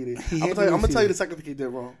you a CD. I'm gonna tell you the second thing he did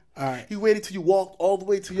wrong. All right. He waited till you walked all the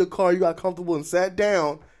way to your car. You got comfortable and sat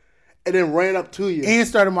down, and then ran up to you and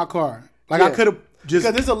started my car. Like, I could have just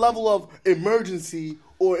because there's a level of emergency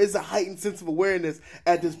or is a heightened sense of awareness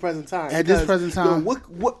at this present time. This present time,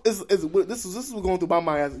 this is what's going through my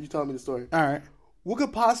mind as you telling me the story. All right. What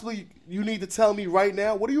could possibly you need to tell me right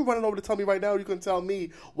now? What are you running over to tell me right now? You couldn't tell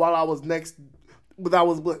me while I was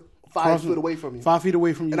 5 feet away from you. 5 feet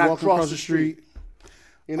away from you, and walking across the street.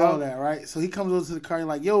 You know all that, right? So he comes over to the car and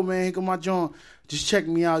like, yo, man, here come my joint. Just check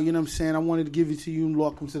me out, you know what I'm saying? I wanted to give it to you and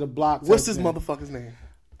welcome to the block. What's this motherfucker's name?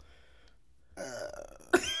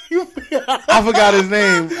 I forgot his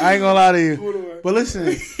name. I ain't gonna lie to you. But listen,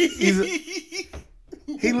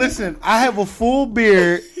 listen, I have a full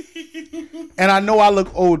beard and I know I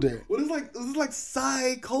look older. What is like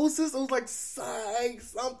psychosis? It was like psych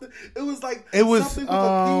something. It was something with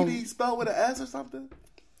a PD spelled with an S or something.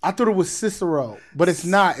 I thought it was Cicero, but it's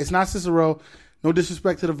not. It's not Cicero. No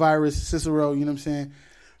disrespect to the virus, Cicero, you know what I'm saying?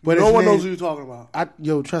 But no one knows who you're talking about.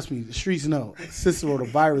 Yo, trust me, the streets know. Cicero, the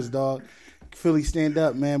virus, dog. Philly, stand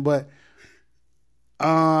up, man. But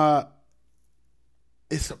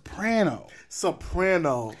it's Soprano.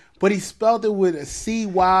 Soprano. But he spelled it with a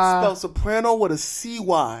C-Y. Spelled soprano with a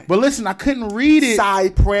C-Y. But listen, I couldn't read it.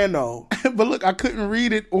 Soprano. But look, I couldn't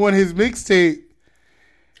read it on his mixtape.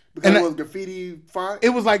 Because it was graffiti font? It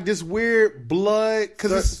was like this weird blood.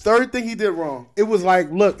 Third thing he did wrong. It was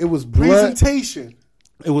like, look, it was blood. Presentation.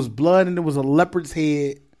 It was blood and it was a leopard's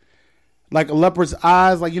head. Like a leopard's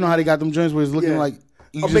eyes. Like, you know how they got them joints where it's looking like...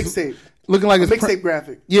 A mixtape. Looking like a mixtape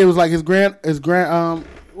graphic. Yeah, it was like his grand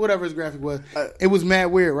whatever his graphic was. It was mad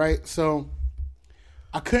weird, right? So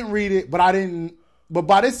I couldn't read it, but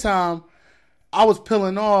by this time I was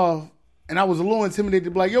peeling off and I was a little intimidated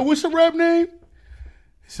to be like, yo, what's your rap name?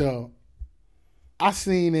 So I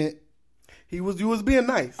seen it. You was being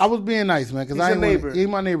nice. I was being nice, man, because I ain't neighbor. He's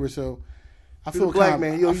my neighbor, so I feel black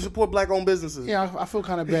man. Yo, you support black owned businesses. Yeah, I feel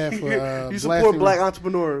kind of bad for you support black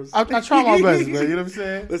entrepreneurs. I try my best, man. You know what I'm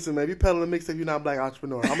saying? Listen, man, if you peddling a mixtape, you're not a black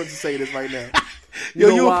entrepreneur. I'm gonna just say this right now.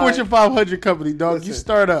 You a Fortune 500 company, dog. Listen, you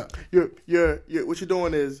start up. You're what you're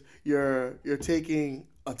doing is you're taking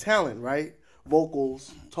a talent, right?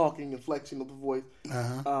 Vocals, talking, inflection of the voice.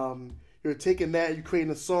 You're taking that, you're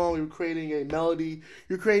creating a song, you're creating a melody,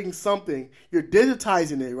 you're creating something. You're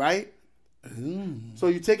digitizing it, right? So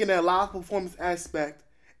you're taking that live performance aspect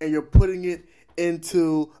and you're putting it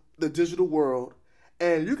into the digital world.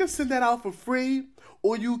 And you can send that out for free,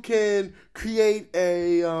 or you can create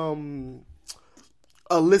a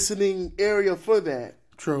listening area for that.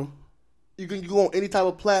 True. You can go on any type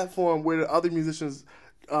of platform where there are other musicians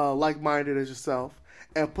like-minded as yourself,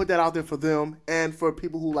 and put that out there for them and for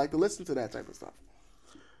people who like to listen to that type of stuff.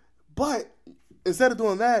 But instead of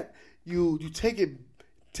doing that, you take it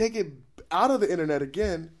out of the internet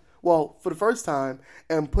again, well, for the first time,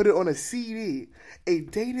 and put it on a CD, a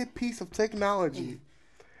dated piece of technology.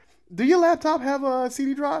 Do your laptop have a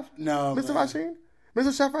CD drive? No, Mr. Rasheen?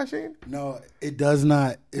 Mr. Chef Rasheen? No, it does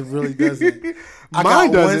not. It really doesn't.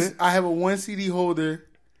 Mine doesn't. I have a one CD holder,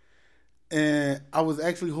 and I was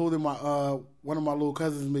actually holding my one of my little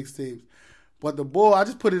cousin's mixtapes. But the boy, I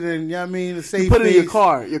just put it in, you know what I mean? The safe. You put it face. in your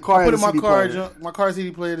car. Your car I has put it in a CD player. my car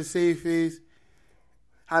CD player, the safe face.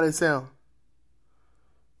 How did it sound?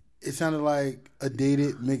 It sounded like a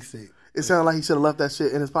dated mixtape. It sounded like he should have left that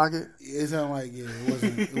shit in his pocket? It sounded like,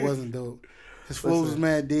 it wasn't dope. His flow was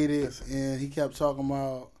mad dated, and he kept talking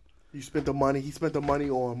about... You spent the money. He spent the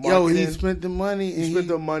money on marketing. Yo, he spent the money. He spent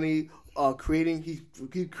the money creating...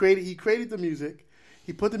 He created the music.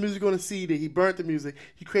 He put the music on a CD. He burnt the music.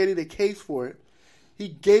 He created a case for it. He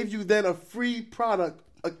gave you then a free product.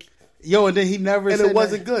 And then he never said... And it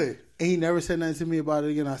wasn't good. And he never said nothing to me about it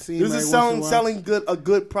again. I seen him this is selling a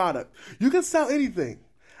good product. You can sell anything.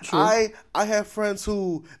 True. I have friends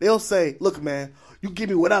who they'll say, "Look, man, you give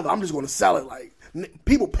me whatever, I'm just going to sell it. Like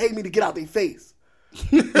people pay me to get out their face."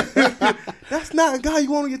 That's not a guy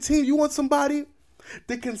you want on your team. You want somebody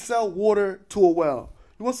that can sell water to a well.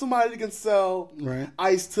 You want somebody that can sell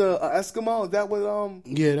ice to an Eskimo. Is that what?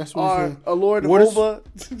 Yeah, that's what our Lord Jehovah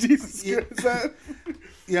Jesus said.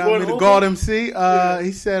 Yeah, I mean the God MC.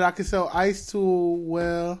 He said I can sell ice to a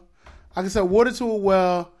well. I can sell water to a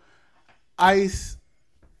well. Ice.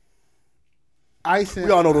 And, we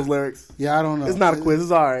all know those lyrics. Yeah, I don't know. It's not a quiz. It's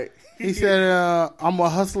all right. He said, "I'm a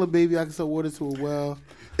hustler, baby. I can sell water to a well."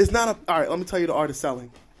 It's not a. All right, let me tell you the art of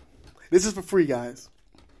selling. This is for free, guys.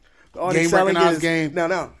 The art game of selling recognized is game.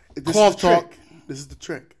 Now. This Cloth is the talk. Trick. This is the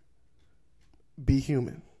trick. Be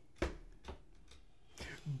human.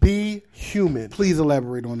 Be human. Please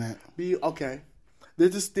elaborate on that. Okay.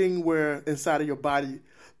 There's this thing where inside of your body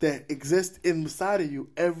that exists inside of you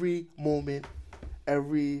every moment,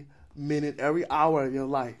 every minute, every hour of your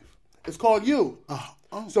life. It's called you.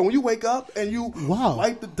 So when you wake up and you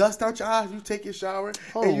wipe the dust out your eyes, you take your shower,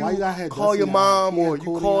 and you call your mom or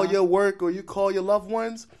you call your work or you call your loved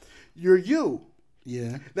ones, you're you.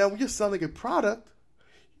 Yeah. Now when you're selling a product,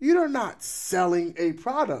 you're not selling a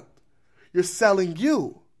product. You're selling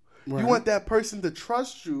you. Right. You want that person to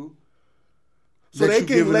trust you So That they you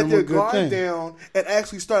can giving let them their a good guard thing. down and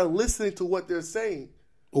actually start listening to what they're saying.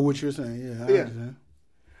 Or what you're saying, yeah. I Yeah. understand.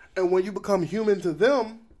 And when you become human to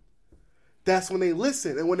them, that's when they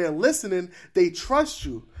listen. And when they're listening, they trust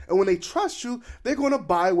you. And when they trust you, they're going to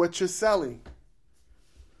buy what you're selling.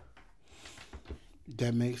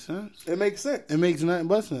 That makes sense. It makes sense. It makes nothing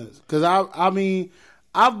but sense. Because, I mean,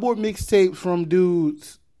 I've bought mixtapes from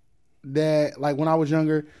dudes that, like, when I was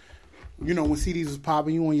younger, you know, when CDs was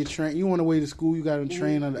popping, you on your train, you on the way to school, you got on the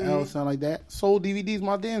train on the L, something like that. Sold DVDs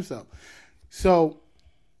my damn self. So,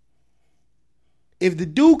 if the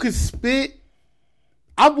dude could spit,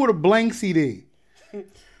 I bought a blank CD.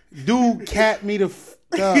 Dude capped me the fuck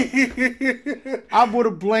up. I bought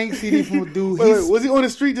a blank CD from a dude. Wait, was he on the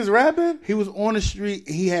street just rapping? He was on the street.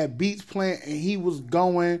 He had beats playing, and he was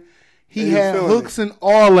going. He And he was had feeling hooks and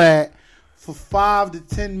all that for 5 to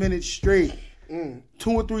 10 minutes straight. 2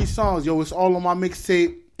 or 3 songs. Yo, it's all on my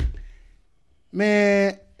mixtape.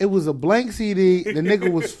 Man, it was a blank CD. The nigga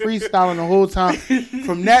was freestyling the whole time.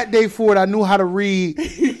 From that day forward, I knew how to read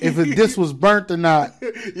if this was burnt or not.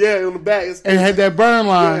 Yeah, on the back. And had that burn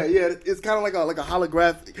line. Yeah. It's kind of like a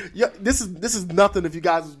holographic. Yeah, this is nothing if you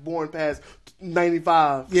guys was born past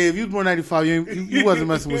 95. Yeah, if you was born 95, you wasn't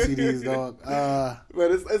messing with CDs, dog.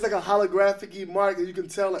 But it's like a holographic mark, and you can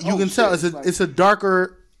tell. Like, You can tell it's a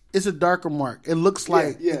darker mark. It looks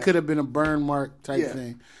like Yeah. it could have been a burn mark type Yeah.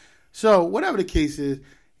 thing. So whatever the case is,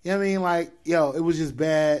 you know what I mean? Like, yo, it was just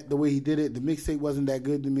bad the way he did it. The mixtape wasn't that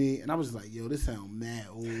good to me, and I was just like, yo, this sound mad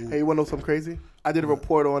old. Hey, you want to know something crazy? I did a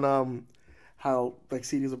report on how like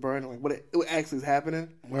CDs are burning, like what actually is happening.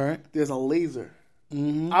 All right. There's a laser.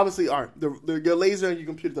 Mm-hmm. Obviously, your laser in your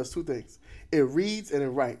computer does 2 things. It reads and it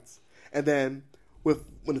writes. And then when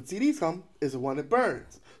the CDs come, is the one that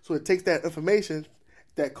burns. So it takes that information,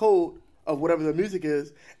 that code of whatever the music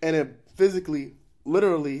is, and it physically,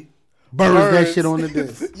 literally Burns that shit on the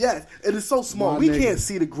disc. Yes, it is so small. My We nigga. can't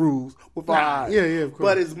see the grooves with our eyes. Yeah, of course.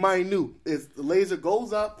 But it's minute. The laser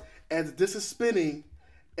goes up as the disc is spinning,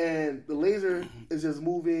 and the laser is just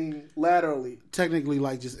moving laterally. Technically,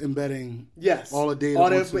 like just embedding. Yes, All the data All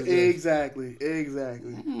onto the disc. exactly.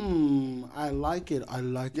 I like it. I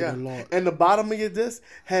like it a lot. And the bottom of your disc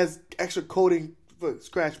has extra coating for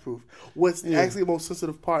scratch proof. What's actually the most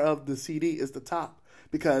sensitive part of the CD is the top,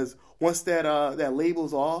 because once that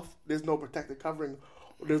label's off, there's no protective covering.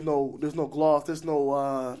 There's no gloss. There's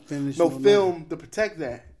no Finish, no no film to protect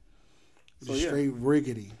that. So Just straight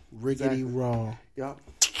riggedy Exactly. raw. Yeah.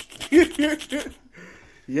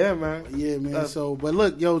 Yeah, man. Yeah, man. But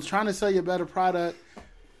look, yo, trying to sell you a better product,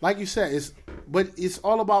 like you said, it's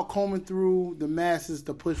all about combing through the masses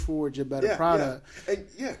to push forward your better product.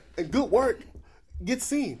 And good work gets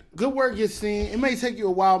seen. Good work gets seen. It may take you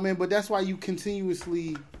a while, man, but that's why you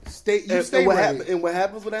continuously stay. You And stay what ready. and what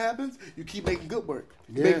happens when that happens? You keep making good work.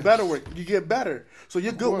 You Yeah. make better work. You get better. So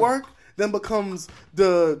your good course. work then becomes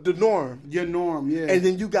the norm. Your norm, yeah. And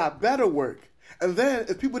then you got better work. And then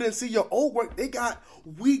if people didn't see your old work, they got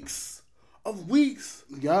weeks of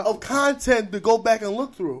content to go back and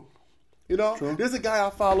look through. You know, True. There's a guy I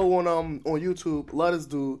follow on YouTube. Love this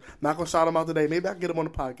dude. Not gonna shout him out today. Maybe I can get him on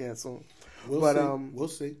the podcast soon. We'll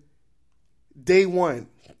see. Day one,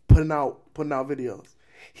 putting out videos.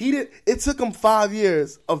 It took him 5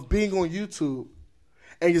 years of being on YouTube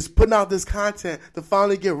and just putting out this content to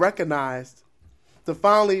finally get recognized, to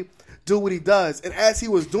finally do what he does. And as he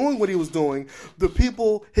was doing what he was doing, the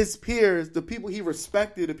people, his peers, the people he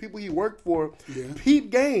respected, the people he worked for, peep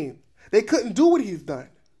game. They couldn't do what he's done.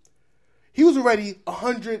 He was already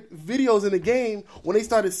 100 videos in the game when they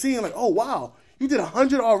started seeing like, oh, wow, you did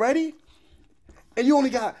 100 already? And you only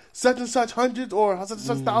got such and such hundreds or such and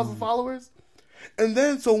such thousand followers? And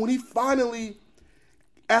then, so when he finally,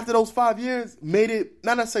 after those 5 years, made it,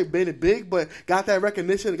 not necessarily made it big, but got that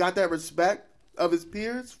recognition, got that respect of his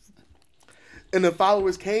peers, and the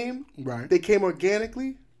followers came, Right. They came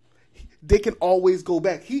organically, they can always go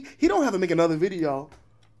back. He don't have to make another video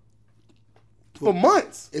for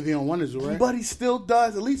months. If you don't want to, right? But he still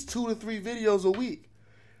does at least 2 to 3 videos a week.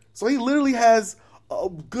 So he literally has a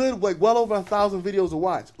good, like, well over 1,000 videos to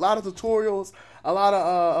watch. A lot of tutorials, a lot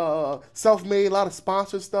of self-made, a lot of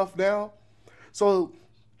sponsored stuff now. So,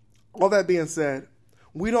 all that being said,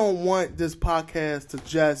 we don't want this podcast to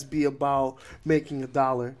just be about making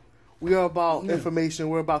 $1. We are about information.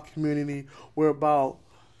 We're about community. We're about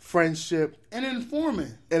friendship and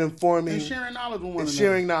informing. and sharing knowledge with one another.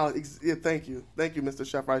 sharing knowledge. Yeah, thank you, Mr.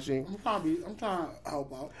 Chef Rasheen. I'm trying to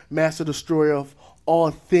help out. Master destroyer of all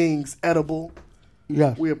things edible.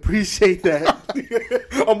 Yeah. We appreciate that.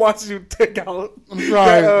 I'm watching you take out I'm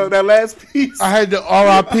sorry. that last piece. I had to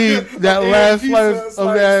RIP that last pizza slice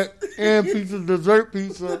of that. and pizza, dessert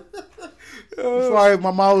pizza. Sorry,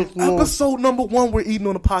 my mouth was full. Episode number 1, we're eating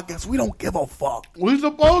on the podcast. We don't give a fuck. We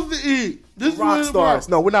supposed to eat. This Rock is stars.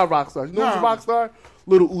 No, we're not rock stars. You know who's a rock star?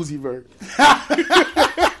 Little Uzi Vert.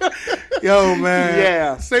 Yo, man.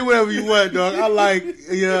 Yeah. Say whatever you want, dog. I like,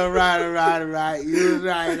 right. You was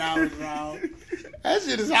right, I was wrong. That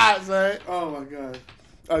shit is hot, son. Oh, my God.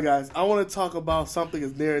 All right, guys. I want to talk about something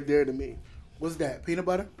that's near and dear to me. What's that, peanut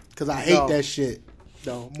butter? Because I hate that shit.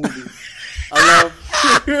 No, movies. I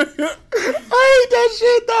hate that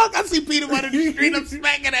shit, dog. I see peanut butter in the street. I'm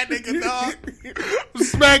smacking that nigga, dog. I'm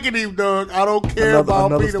smacking him, dog. I don't care about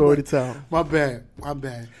another peanut story butter. to tell. My bad.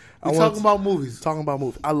 We're talking about movies. Talking about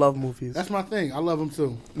movies. I love movies. That's my thing. I love them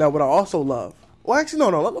too. Now, what I also love. Well, actually,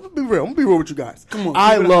 no. Let me be real. I'm gonna be real with you guys. Come on.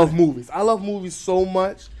 I love movies. I love movies so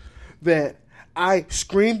much that I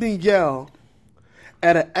screamed and yelled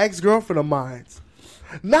at an ex-girlfriend of mine,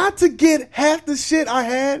 not to get half the shit I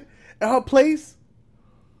had at her place,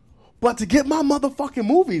 but to get my motherfucking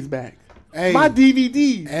movies back. Hey. My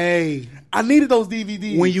DVDs. Hey. I needed those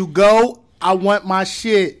DVDs. When you go, I want my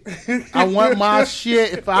shit. I want my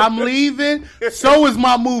shit. If I'm leaving, so is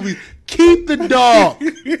my movie. Keep the dog.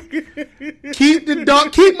 Keep the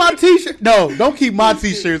dog. Keep my t-shirt. No, don't keep my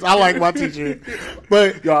t-shirts. I like my t-shirts.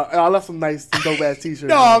 But y'all, I left some nice dope ass t-shirts.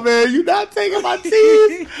 No, man, you not taking my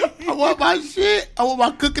tees. I want my shit. I want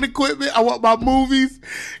my cooking equipment. I want my movies.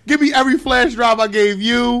 Give me every flash drive I gave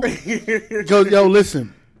you. Yo,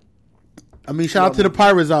 listen. I mean, shout out to the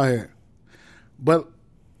pirates out here. But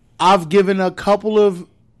I've given a couple of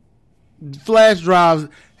flash drives.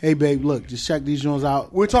 Hey, babe, look, just check these joints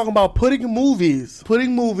out. We're talking about putting movies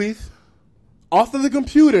off of the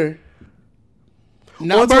computer.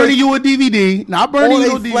 Not burning you a DVD. Not burning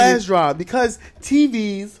you a DVD. Flash drive. Because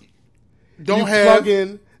TVs don't have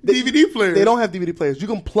DVD players. They don't have DVD players. You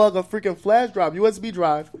can plug a freaking flash drive, USB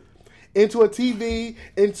drive, into a TV,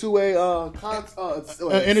 into a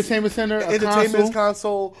entertainment center,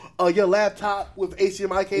 console, your laptop with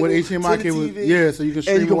HDMI cable. With HDMI cable, yeah, so you can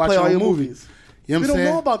stream and watch play all your movies. You know we don't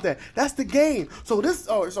know about that. That's the game. So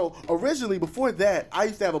originally, before that, I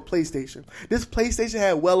used to have a PlayStation. This PlayStation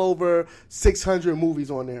had well over 600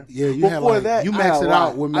 movies on there. Yeah, you maxed it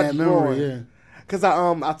out with Mad Memory. Yeah, because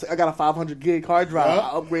I got a 500 gig hard drive. I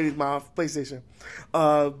upgraded my PlayStation.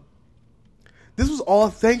 This was all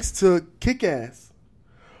thanks to Kick-Ass.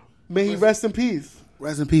 May he rest in peace.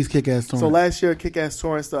 Rest in peace, Kick-Ass Torrance. So last year, Kick-Ass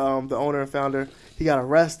Torrance, the owner and founder, he got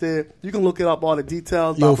arrested. You can look it up, all the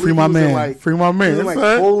details. Yo, free my man. Free my man. He was in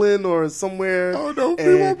Poland or somewhere. Oh, no,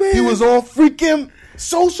 free my man. He was on freaking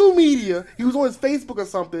social media. He was on his Facebook or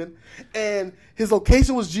something. And his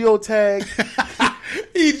location was geotagged.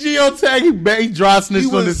 He geotagged. He dry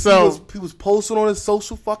snitched on himself. He was posting on his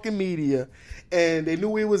social fucking media. And they knew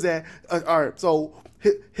where he was at. All right, so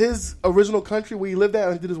his original country where he lived at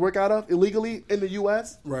and did his work out of illegally in the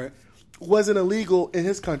U.S. Right. wasn't illegal in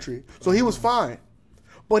his country. So he was fine.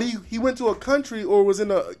 But he went to a country or was in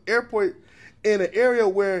an airport in an area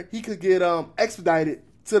where he could get expedited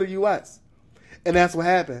to the U.S. And that's what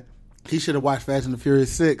happened. He should have watched Fast and the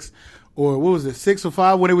Furious 6. Or what was it, 6 or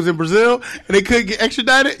 5 when it was in Brazil and they couldn't get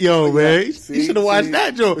extradited? Yo, man, you should have watched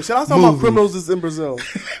that joke. But shout out talking about criminals that's in Brazil.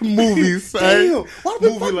 Movies, son. Damn. Why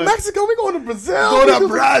the fuck Mexico? We going to Brazil. Go to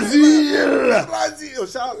Brazil. Brazil.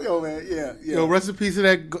 Shout out, yo, man. Yeah. Yo, rest in peace to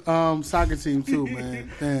that soccer team too,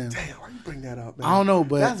 man. Damn, why you bring that up, man? I don't know,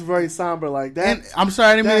 but that's very somber like that. And I'm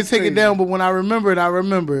sorry, I didn't mean to take it down, but when I remember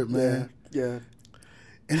it, man. Yeah.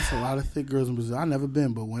 And it's a lot of thick girls in Brazil. I've never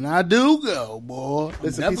been, but when I do go, boy.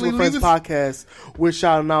 Listen, Peaceful Friends podcast. We're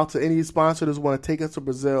shouting out to any sponsor that want to take us to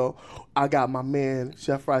Brazil. I got my man,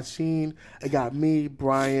 Chef Rasheen. I got me,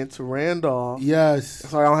 Brian Randolph. Yes.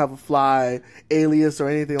 Sorry, I don't have a fly alias or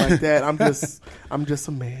anything like that. I'm just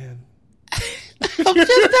a man. I'm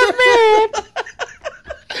just a man.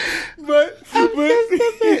 But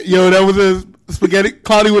yo, that was a spaghetti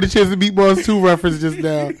Cloudy with a Chance of Meatballs 2 reference just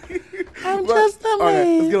now. I'm just a man. All right,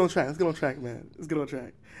 let's get on track, man. Let's get on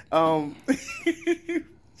track.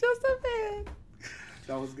 Just a man.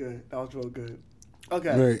 That was good. That was real good.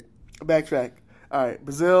 Okay. Right. Backtrack. All right,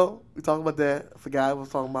 Brazil. We talked about that. I forgot what I was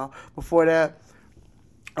talking about. Before that,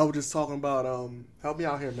 I was just talking about. Help me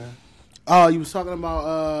out here, man. Oh, you was talking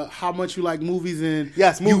about how much you like movies and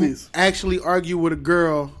yes, movies. You actually argue with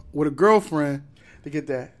a girlfriend to get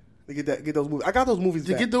that. Get those movies. I got those movies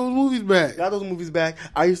back. Get those movies back. Got those movies back.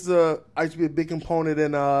 I used to be a big component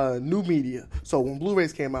in new media. So when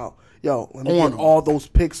Blu-rays came out, let me get all those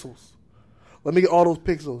pixels.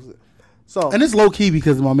 So and it's low key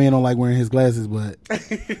because my man don't like wearing his glasses, but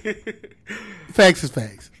facts is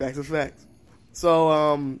facts. Facts is facts.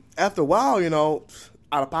 So after a while,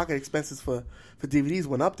 out of pocket expenses for DVDs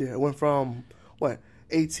went up there. It went from what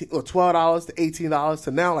 $12 to $18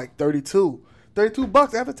 to now like $32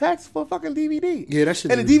 after tax for a fucking DVD. Yeah, that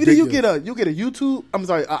shit. And the DVD you get a YouTube. I'm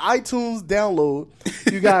sorry, an iTunes download.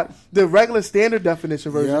 You got the regular standard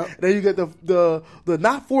definition version. Yep. And then you get the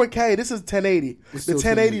not 4K. This is 1080. It's The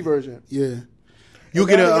still 1080 version. Yeah. You'll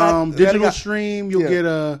get a digital stream. You'll get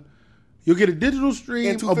a digital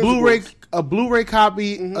stream, And a Blu-ray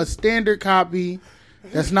copy, a standard copy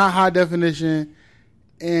that's not high definition,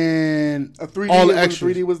 and A 3D. all the when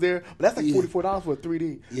extras. 3D was there, but that's like $44 for a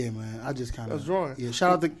 3D. Yeah, man. I just kind of That's drawing. Yeah,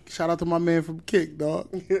 shout out to my man from Kick, dog.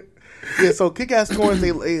 Yeah, so Kick-Ass Torrents,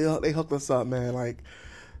 they hooked us up, man. Like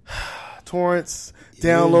torrents,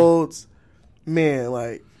 downloads, man.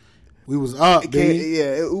 Like We was up, baby.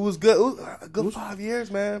 it was good. It was a good 5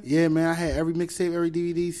 years, man. Yeah, man. I had every mixtape, every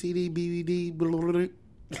DVD, CD, BVD. Blah, blah, blah.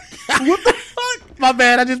 What the fuck? My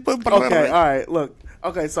bad. I just put. Okay, all right. Look,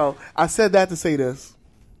 okay. So I said that to say this.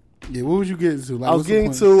 Yeah, what was you getting to? Like, I was what's the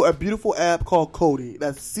getting point? to a beautiful app called Kodi.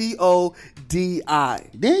 That's CODI.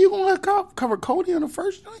 Then you gonna cover Cody on the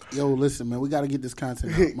first night? Yo, listen, man. We got to get this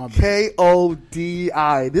content out. My bad.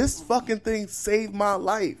 KODI. This fucking thing saved my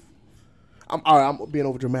life. I'm being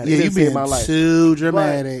over dramatic. Yeah, It you didn't save being my life. too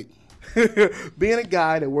dramatic. Being a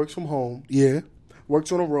guy that works from home, Yeah,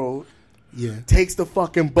 works on the road, yeah. takes the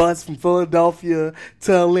fucking bus from Philadelphia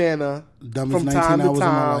to Atlanta Dumbest from 19 time hours to of my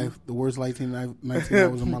time. life. The worst 19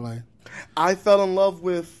 hours of my life. I fell in love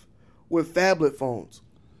with phablet phones.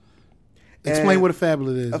 Explain And what a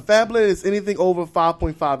phablet is. a phablet is anything over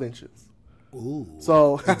 5.5 inches. Ooh.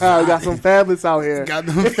 So we got some phablets out here. Got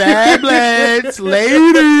them phablets,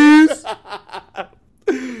 ladies.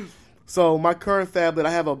 So my current phablet,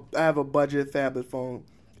 I have a budget phablet phone.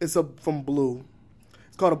 It's from Blue.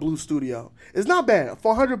 It's called a Blue Studio. It's not bad.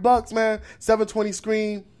 For $100, man, 720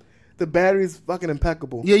 screen. The battery's fucking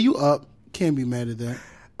impeccable. Yeah, you up. Can't be mad at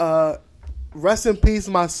that. Rest in peace,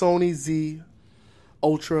 my Sony Z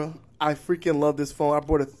Ultra. I freaking love this phone. I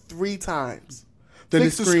bought it 3 times. Then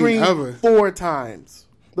Fixed the the screen screen ever. 4 times.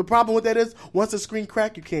 The problem with that is, once the screen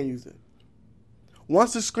crack, you can't use it.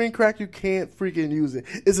 Once the screen crack, you can't freaking use it.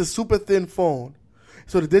 It's a super thin phone.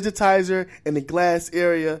 So the digitizer and the glass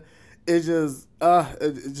area is just,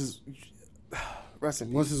 rest in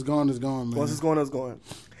peace. Once it's gone, it's gone, man. Once it's going, it's going.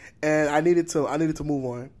 And I needed to move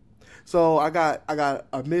on. So I got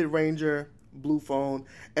a mid-ranger blue phone,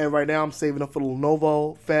 and right now I'm saving up for the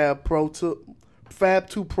Lenovo Fab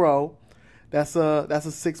 2 Pro. That's a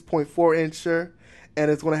 6.4 incher,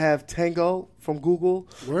 and it's gonna have Tango from Google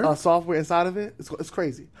software inside of it. It's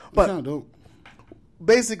crazy. But Sound dope.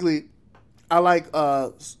 basically, I like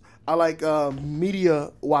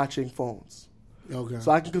media watching phones. Okay.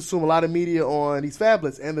 So I can consume a lot of media on these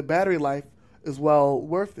phablets, and the battery life is well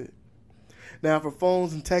worth it. Now, for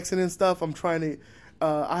phones and texting and stuff, I'm trying to.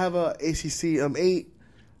 I have a HTC M8.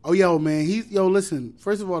 Oh, yo, man. Listen.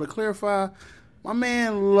 First of all, to clarify, my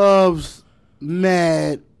man loves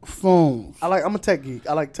mad phones. I'm a tech geek.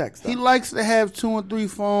 I like tech stuff. He likes to have 2 and 3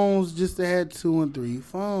 phones just to have 2 and 3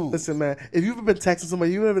 phones. Listen, man. If you've ever been texting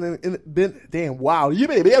somebody, you've ever been damn wow. You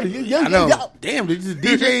been I know. Damn, did you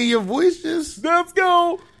DJ in your voice just? Let's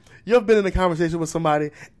go. You ever been in a conversation with somebody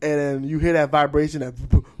and then you hear that vibration? That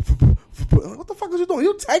what the fuck is you doing?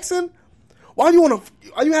 You texting? Why do you want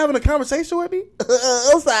to? Are you having a conversation with me?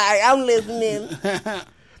 I'm sorry, I'm listening,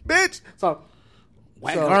 bitch. So,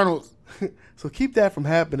 Arnold. So keep that from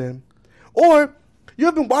happening. Or you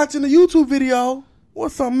have been watching a YouTube video or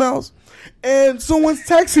something else, and someone's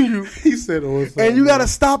texting you. He said, and you gotta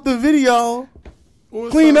stop the video,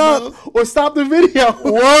 clean up, or stop the video.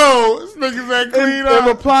 Whoa, this nigga said clean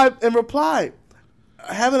up. And reply.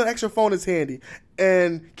 Having an extra phone is handy.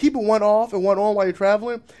 And keeping one off and one on while you're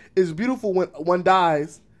traveling is beautiful. When one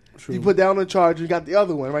dies, True. you put down the charger, you got the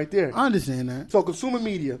other one right there. I understand that. So consuming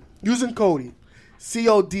media, using Kodi,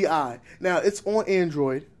 CODI. Now, it's on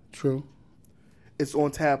Android. True. It's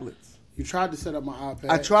on tablets. You tried to set up my iPad.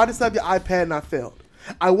 I tried to set up your iPad and I failed.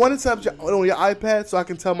 I wanted to set up on your iPad so I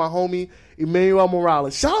can tell my homie, Emmanuel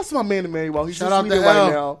Morales. Shout out to my man, Emmanuel. He's Shout out just to right L.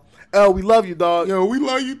 now. L, we love you, dog. Yo, we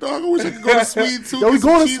love you, dog. I wish I could go to Sweden, too. Yo, we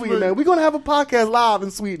going to Sweden, man. We're going to have a podcast live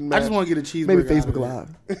in Sweden, man. I just want to get a cheeseburger. Maybe Facebook Live.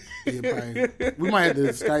 Yeah, probably. We might have to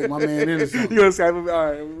Skype my man in or something. You want to Skype with me? All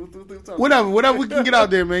right. Whatever we can get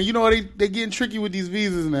out there, man. You know, they getting tricky with these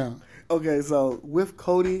visas now. Okay, so with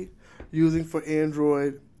Kodi using for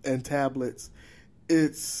Android and tablets,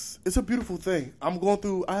 it's a beautiful thing. I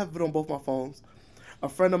have it on both my phones. A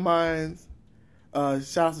friend of mine,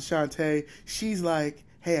 shout out to Shantae, she's like,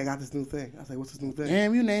 hey, I got this new thing. I was like, what's this new thing?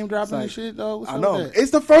 Damn, you name dropping Like, this shit, though. What's I up know. with that?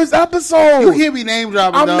 It's the first episode. You hear me name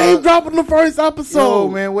dropping, I'm dog. name dropping the first episode. Yo,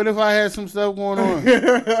 man, what if I had some stuff going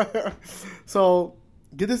on? So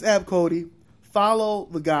get this app, Cody. Follow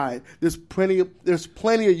the guide. There's plenty of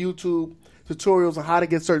YouTube tutorials on how to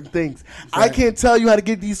get certain things. Exactly. I can't tell you how to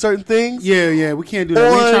get these certain things. Yeah, we can't do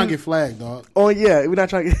that. We ain't trying to get flagged, dog. Oh yeah, we're not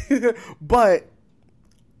trying to but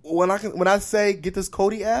when I say get this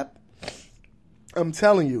Cody app, I'm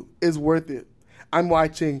telling you, it's worth it. I'm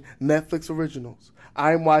watching Netflix originals.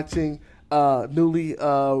 I'm watching newly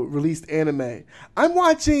released anime. I'm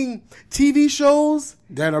watching TV shows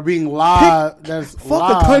that are being live.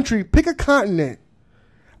 Fuck a country. Pick a continent.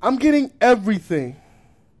 I'm getting everything.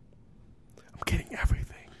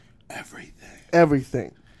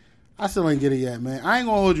 Everything. I still ain't get it yet, man. I ain't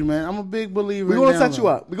gonna hold you, man. I'm a big believer. We're gonna set you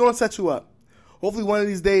up. We're gonna set you up. Hopefully, one of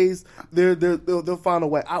these days, they'll find a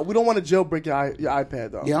way. We don't want to jailbreak your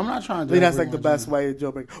iPad, though. Yeah, I'm not trying to. I think that's like the best way to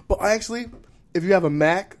jailbreak. But actually, if you have a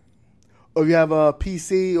Mac, or you have a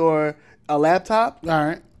PC or a laptop, all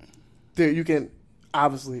right, there you can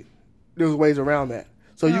obviously there's ways around that.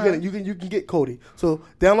 So you can get Kodi. So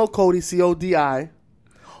download Kodi, Kodi.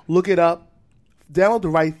 Look it up. Download the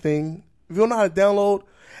right thing. If you don't know how to download,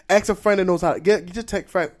 ask a friend that knows how to get your tech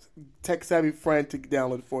savvy friend to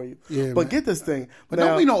download it for you. Yeah, but man. Get this thing. But now,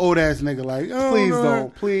 don't be no old ass nigga like. Oh, please no.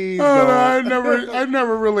 don't. Please oh, don't. No, I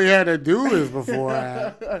never really had to do this before.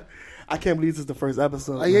 I can't believe this is the first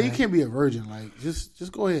episode. Like, yeah, you can't be a virgin. Like,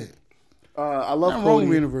 just go ahead. I love Nothing wrong with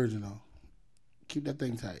Kodi. being a virgin though. Keep that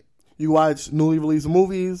thing tight. You watch newly released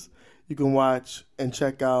movies. You can watch and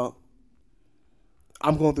check out.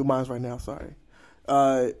 I'm going through mine right now. Sorry.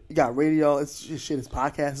 You got radio. It's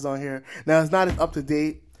podcasts is on here. Now it's not as up to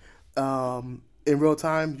date in real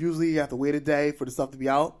time. Usually you have to wait a day for the stuff to be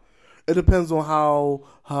out. It depends on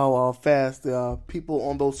how fast people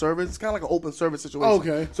on those servers. It's kind of like an open service situation.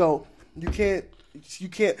 Okay. So you can't.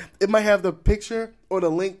 It might have the picture or the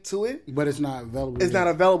link to it, but it's not available. It's not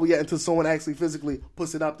available yet until someone actually physically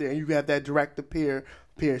puts it up there, and you have that direct to peer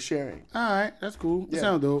sharing. All right, that's cool. It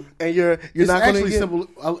sounds dope. And you're it's not going to get simple.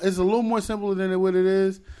 It's a little more simple than what it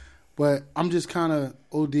is, but I'm just kind of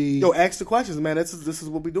OD. Yo, ask the questions, man. This is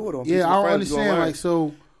what we do it on. Yeah, I don't understand. Like,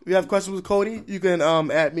 so if you have questions with Kodi, you can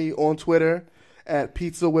at me on Twitter at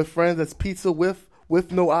Pizza with Friends. That's pizza with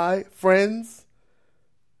no I friends.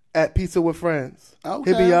 At Pizza with Friends.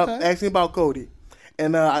 Okay, hit me up. okay. Ask me about Kodi,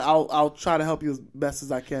 and I'll try to help you as best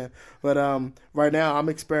as I can. But right now I'm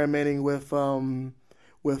experimenting with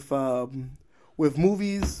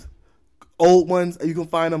movies, old ones. You can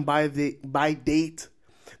find them by date.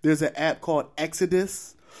 There's an app called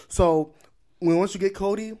Exodus. So once you get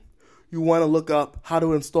Kodi, you want to look up how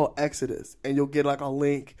to install Exodus, and you'll get like a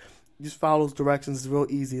link. Just follow those directions. It's real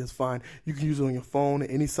easy. It's fine. You can use it on your phone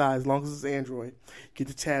any size, as long as it's Android. Get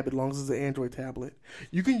the tablet, as long as it's an Android tablet.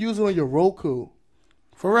 You can use it on your Roku.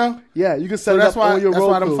 For real? Yeah, you can set it up on your Roku.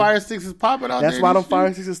 That's why them Fire Sticks is popping out there. That's why them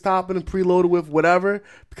Fire Sticks is topping and preloaded with whatever,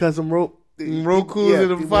 because them Roku's in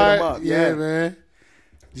the fire. Yeah, man.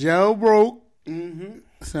 Joe broke. Mm-hmm.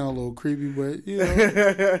 Sound a little creepy, but you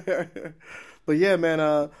know. But yeah,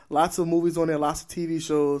 man, lots of movies on there, lots of TV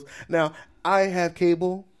shows. Now, I have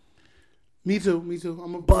cable. Me too.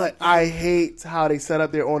 But I hate how they set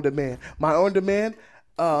up their on demand. My on demand,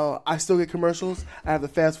 I still get commercials. I have to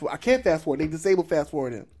fast forward. I can't fast forward. They disable fast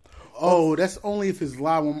forwarding. Oh, that's only if it's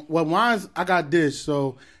live. Well, mine's I got Dish,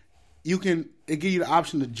 so it give you the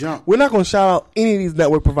option to jump. We're not going to shout out any of these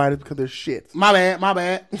network providers because they're shit. My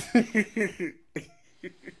bad.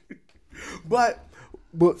 But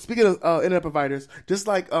speaking of internet providers, just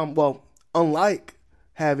like unlike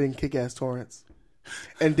having kick-ass torrents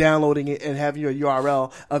and downloading it and having your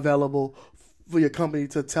URL available for your company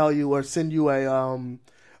to tell you or send you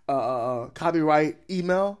a copyright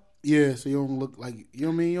email. Yeah, so you don't look like, you know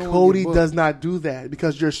what I mean? Kodi does not do that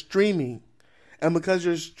because you're streaming. And because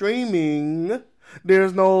you're streaming,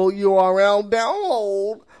 there's no URL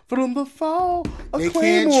download for them to file a they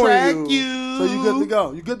claim can't on track you. you. So you're good to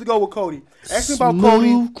go. You're good to go with Kodi. Ask me about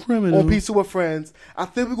Smooth Kodi criminal. on Pizza with Friends. I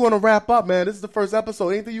think we're going to wrap up, man. This is the first episode.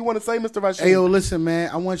 Anything you want to say, Mr. Rashid? Hey, yo, listen, man.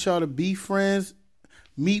 I want y'all to be friends,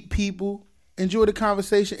 meet people, enjoy the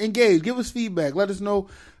conversation, engage, give us feedback. Let us know.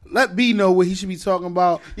 Let B know what he should be talking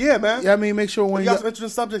about. Yeah, man. Yeah, I mean, make sure when if you got some interesting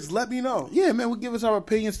subjects, let me know. Yeah, man, we'll give us our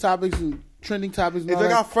opinions, topics, and trending topics. And If all they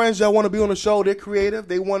that. got friends that want to be on the show, they're creative.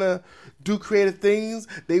 They want to do creative things.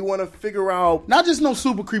 They want to figure out. Not just no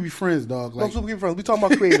super creepy friends, dog. No Like, super creepy friends. We talking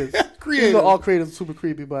about creatives. Creative. You know, all creatives are super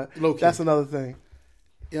creepy, but Low-key. that's another thing.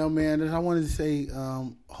 Yo, man, I wanted to say,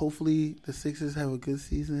 hopefully the Sixers have a good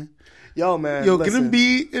season. Yo, man. Yo, get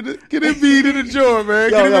Embiid in the joint, man.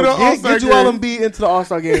 Get Joel Embiid into the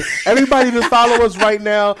All-Star game. Everybody just follow us right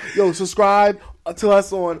now. Yo, subscribe to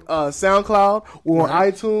us on SoundCloud. We're on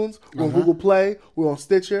iTunes. We're on Google Play. We're on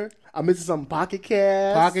Stitcher. I'm missing some Pocket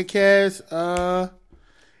Cast.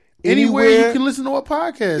 Anywhere you can listen to a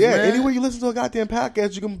podcast, man. Anywhere you listen to a goddamn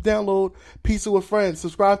podcast, you can download Pizza with Friends.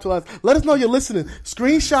 Subscribe to us. Let us know you're listening.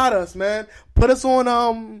 Screenshot us, man. Put us on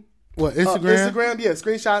Instagram? Instagram, yeah.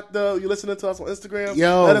 Screenshot you're listening to us on Instagram.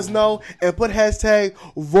 Yo. Let us know and put hashtag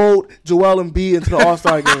vote Joel Embiid into the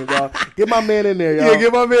All-Star game, y'all. Get my man in there, y'all. Yeah,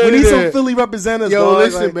 get my man in there. We need some Philly representatives, Yo, dog.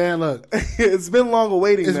 listen, man, look. It's been long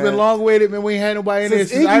awaiting, It's been long awaited, man. We ain't had nobody in there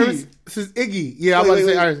since Iggy. Yeah, I'm about to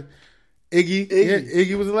say Iris. Iggy. Yeah,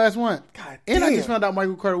 Iggy was the last one. God and damn. I just found out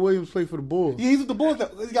Michael Carter Williams played for the Bulls. Yeah, he's with the Bulls now.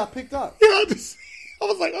 He got picked up. Yeah, I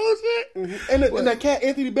was like, oh shit. Mm-hmm. And that cat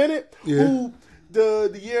Anthony Bennett, who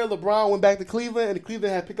the year LeBron went back to Cleveland and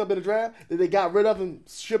Cleveland had picked up in the draft that they got rid of and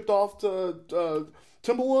shipped off to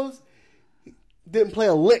Timberwolves, didn't play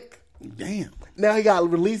a lick. Damn. Now he got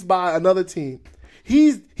released by another team.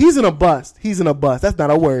 He's in a bust. He's in a bust. That's not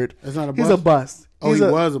a word. That's not a bust? He's a bust. Oh, he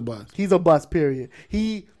was a bust. He's a bust, period.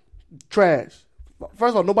 He trash.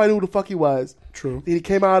 First of all, nobody knew who the fuck he was. True. Then he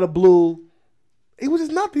came out of the blue. He was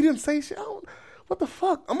just nothing. He didn't say shit. What the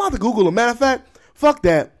fuck? I'm about to Google him. Matter of fact, fuck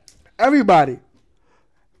that. Everybody.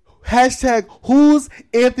 Hashtag who's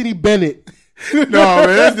Anthony Bennett? No, man,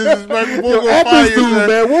 that's disrespectful. Yo, at this dude,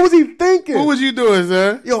 man. What was he thinking? What was you doing,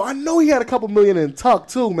 sir? Yo, I know he had a couple million in tuck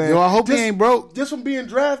too, man. Yo, I hope he ain't broke. Just from being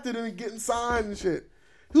drafted and getting signed and shit.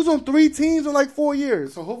 He was on 3 teams in like 4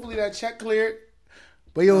 years. So hopefully that check cleared.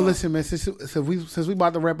 But yo, listen, man. Since we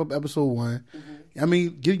about to wrap up episode 1, I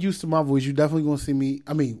mean, get used to my voice. You definitely gonna see me.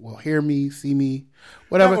 I mean, hear me, see me,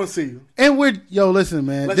 whatever. I'm gonna see you. And listen,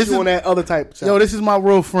 man. This is on that other type. Yo, this is my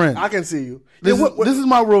real friend. I can see you. This is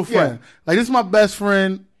my real friend. Yeah. Like this is my best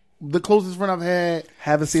friend, the closest friend I've had.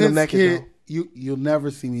 Haven't seen him naked though. You'll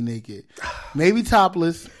never see me naked. Maybe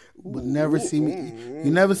topless. But never see me.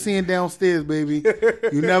 You never seeing downstairs, baby.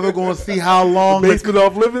 You never gonna see how long. Basement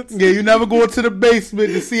off limits. Yeah, you never going to the basement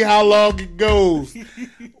to see how long it goes.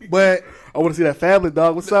 But I want to see that phablet,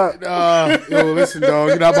 dog. What's up? Yo, listen, dog.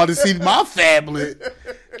 You're not about to see my phablet.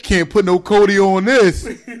 Can't put no Cody on this.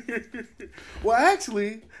 Well,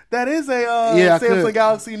 actually, that is a Samsung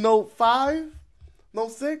Galaxy Note 5,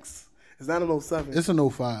 Note 6. It's not a Note 7. It's a Note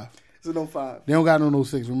 5. It's a Note 5. They don't got no Note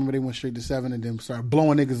 6. Remember, they went straight to 7 and then started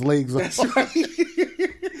blowing niggas' legs off. That's right.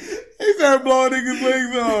 They started blowing niggas'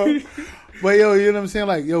 legs off. But, yo, you know what I'm saying?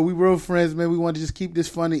 Like, yo, we real friends, man. We want to just keep this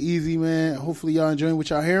fun and easy, man. Hopefully, y'all enjoying what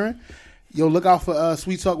y'all hearing. Yo, look out for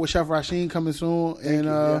Sweet Talk with Chef Rasheen coming soon.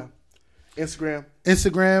 Instagram,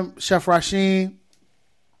 Chef Rasheen.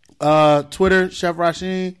 Twitter, Chef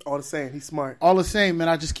Rasheen. All the same. He's smart. All the same, man.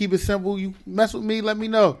 I just keep it simple. You mess with me, let me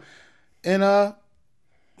know. And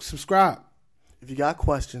subscribe. If you got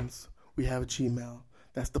questions, we have a Gmail.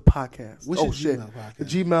 That's the podcast. What's your Gmail podcast? The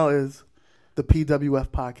Gmail is the PWF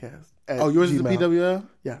podcast. Yours is the PWF?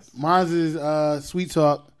 Yes. Mine is Sweet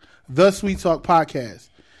Talk, the Sweet Talk podcast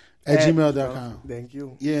at gmail.com. Thank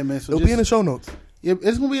you. Yeah, man. So it'll be in the show notes. Yeah,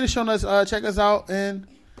 it's going to be in the show notes. Check us out and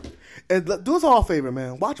do us all a favor,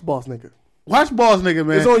 man. Watch Boss Nigga. Watch Boss Nigga,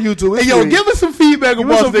 man. It's on YouTube. Hey, yo, give us some feedback on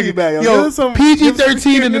Boss Nigga. Yo,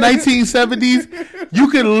 PG-13 in the 1970s, you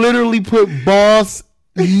can literally put Boss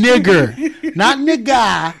Nigger. Not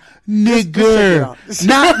nigga. Nigger.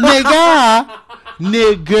 Not nigga.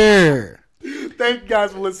 Nigger. Thank you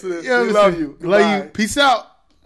guys for listening. Yeah, we love you. Love you. Peace out.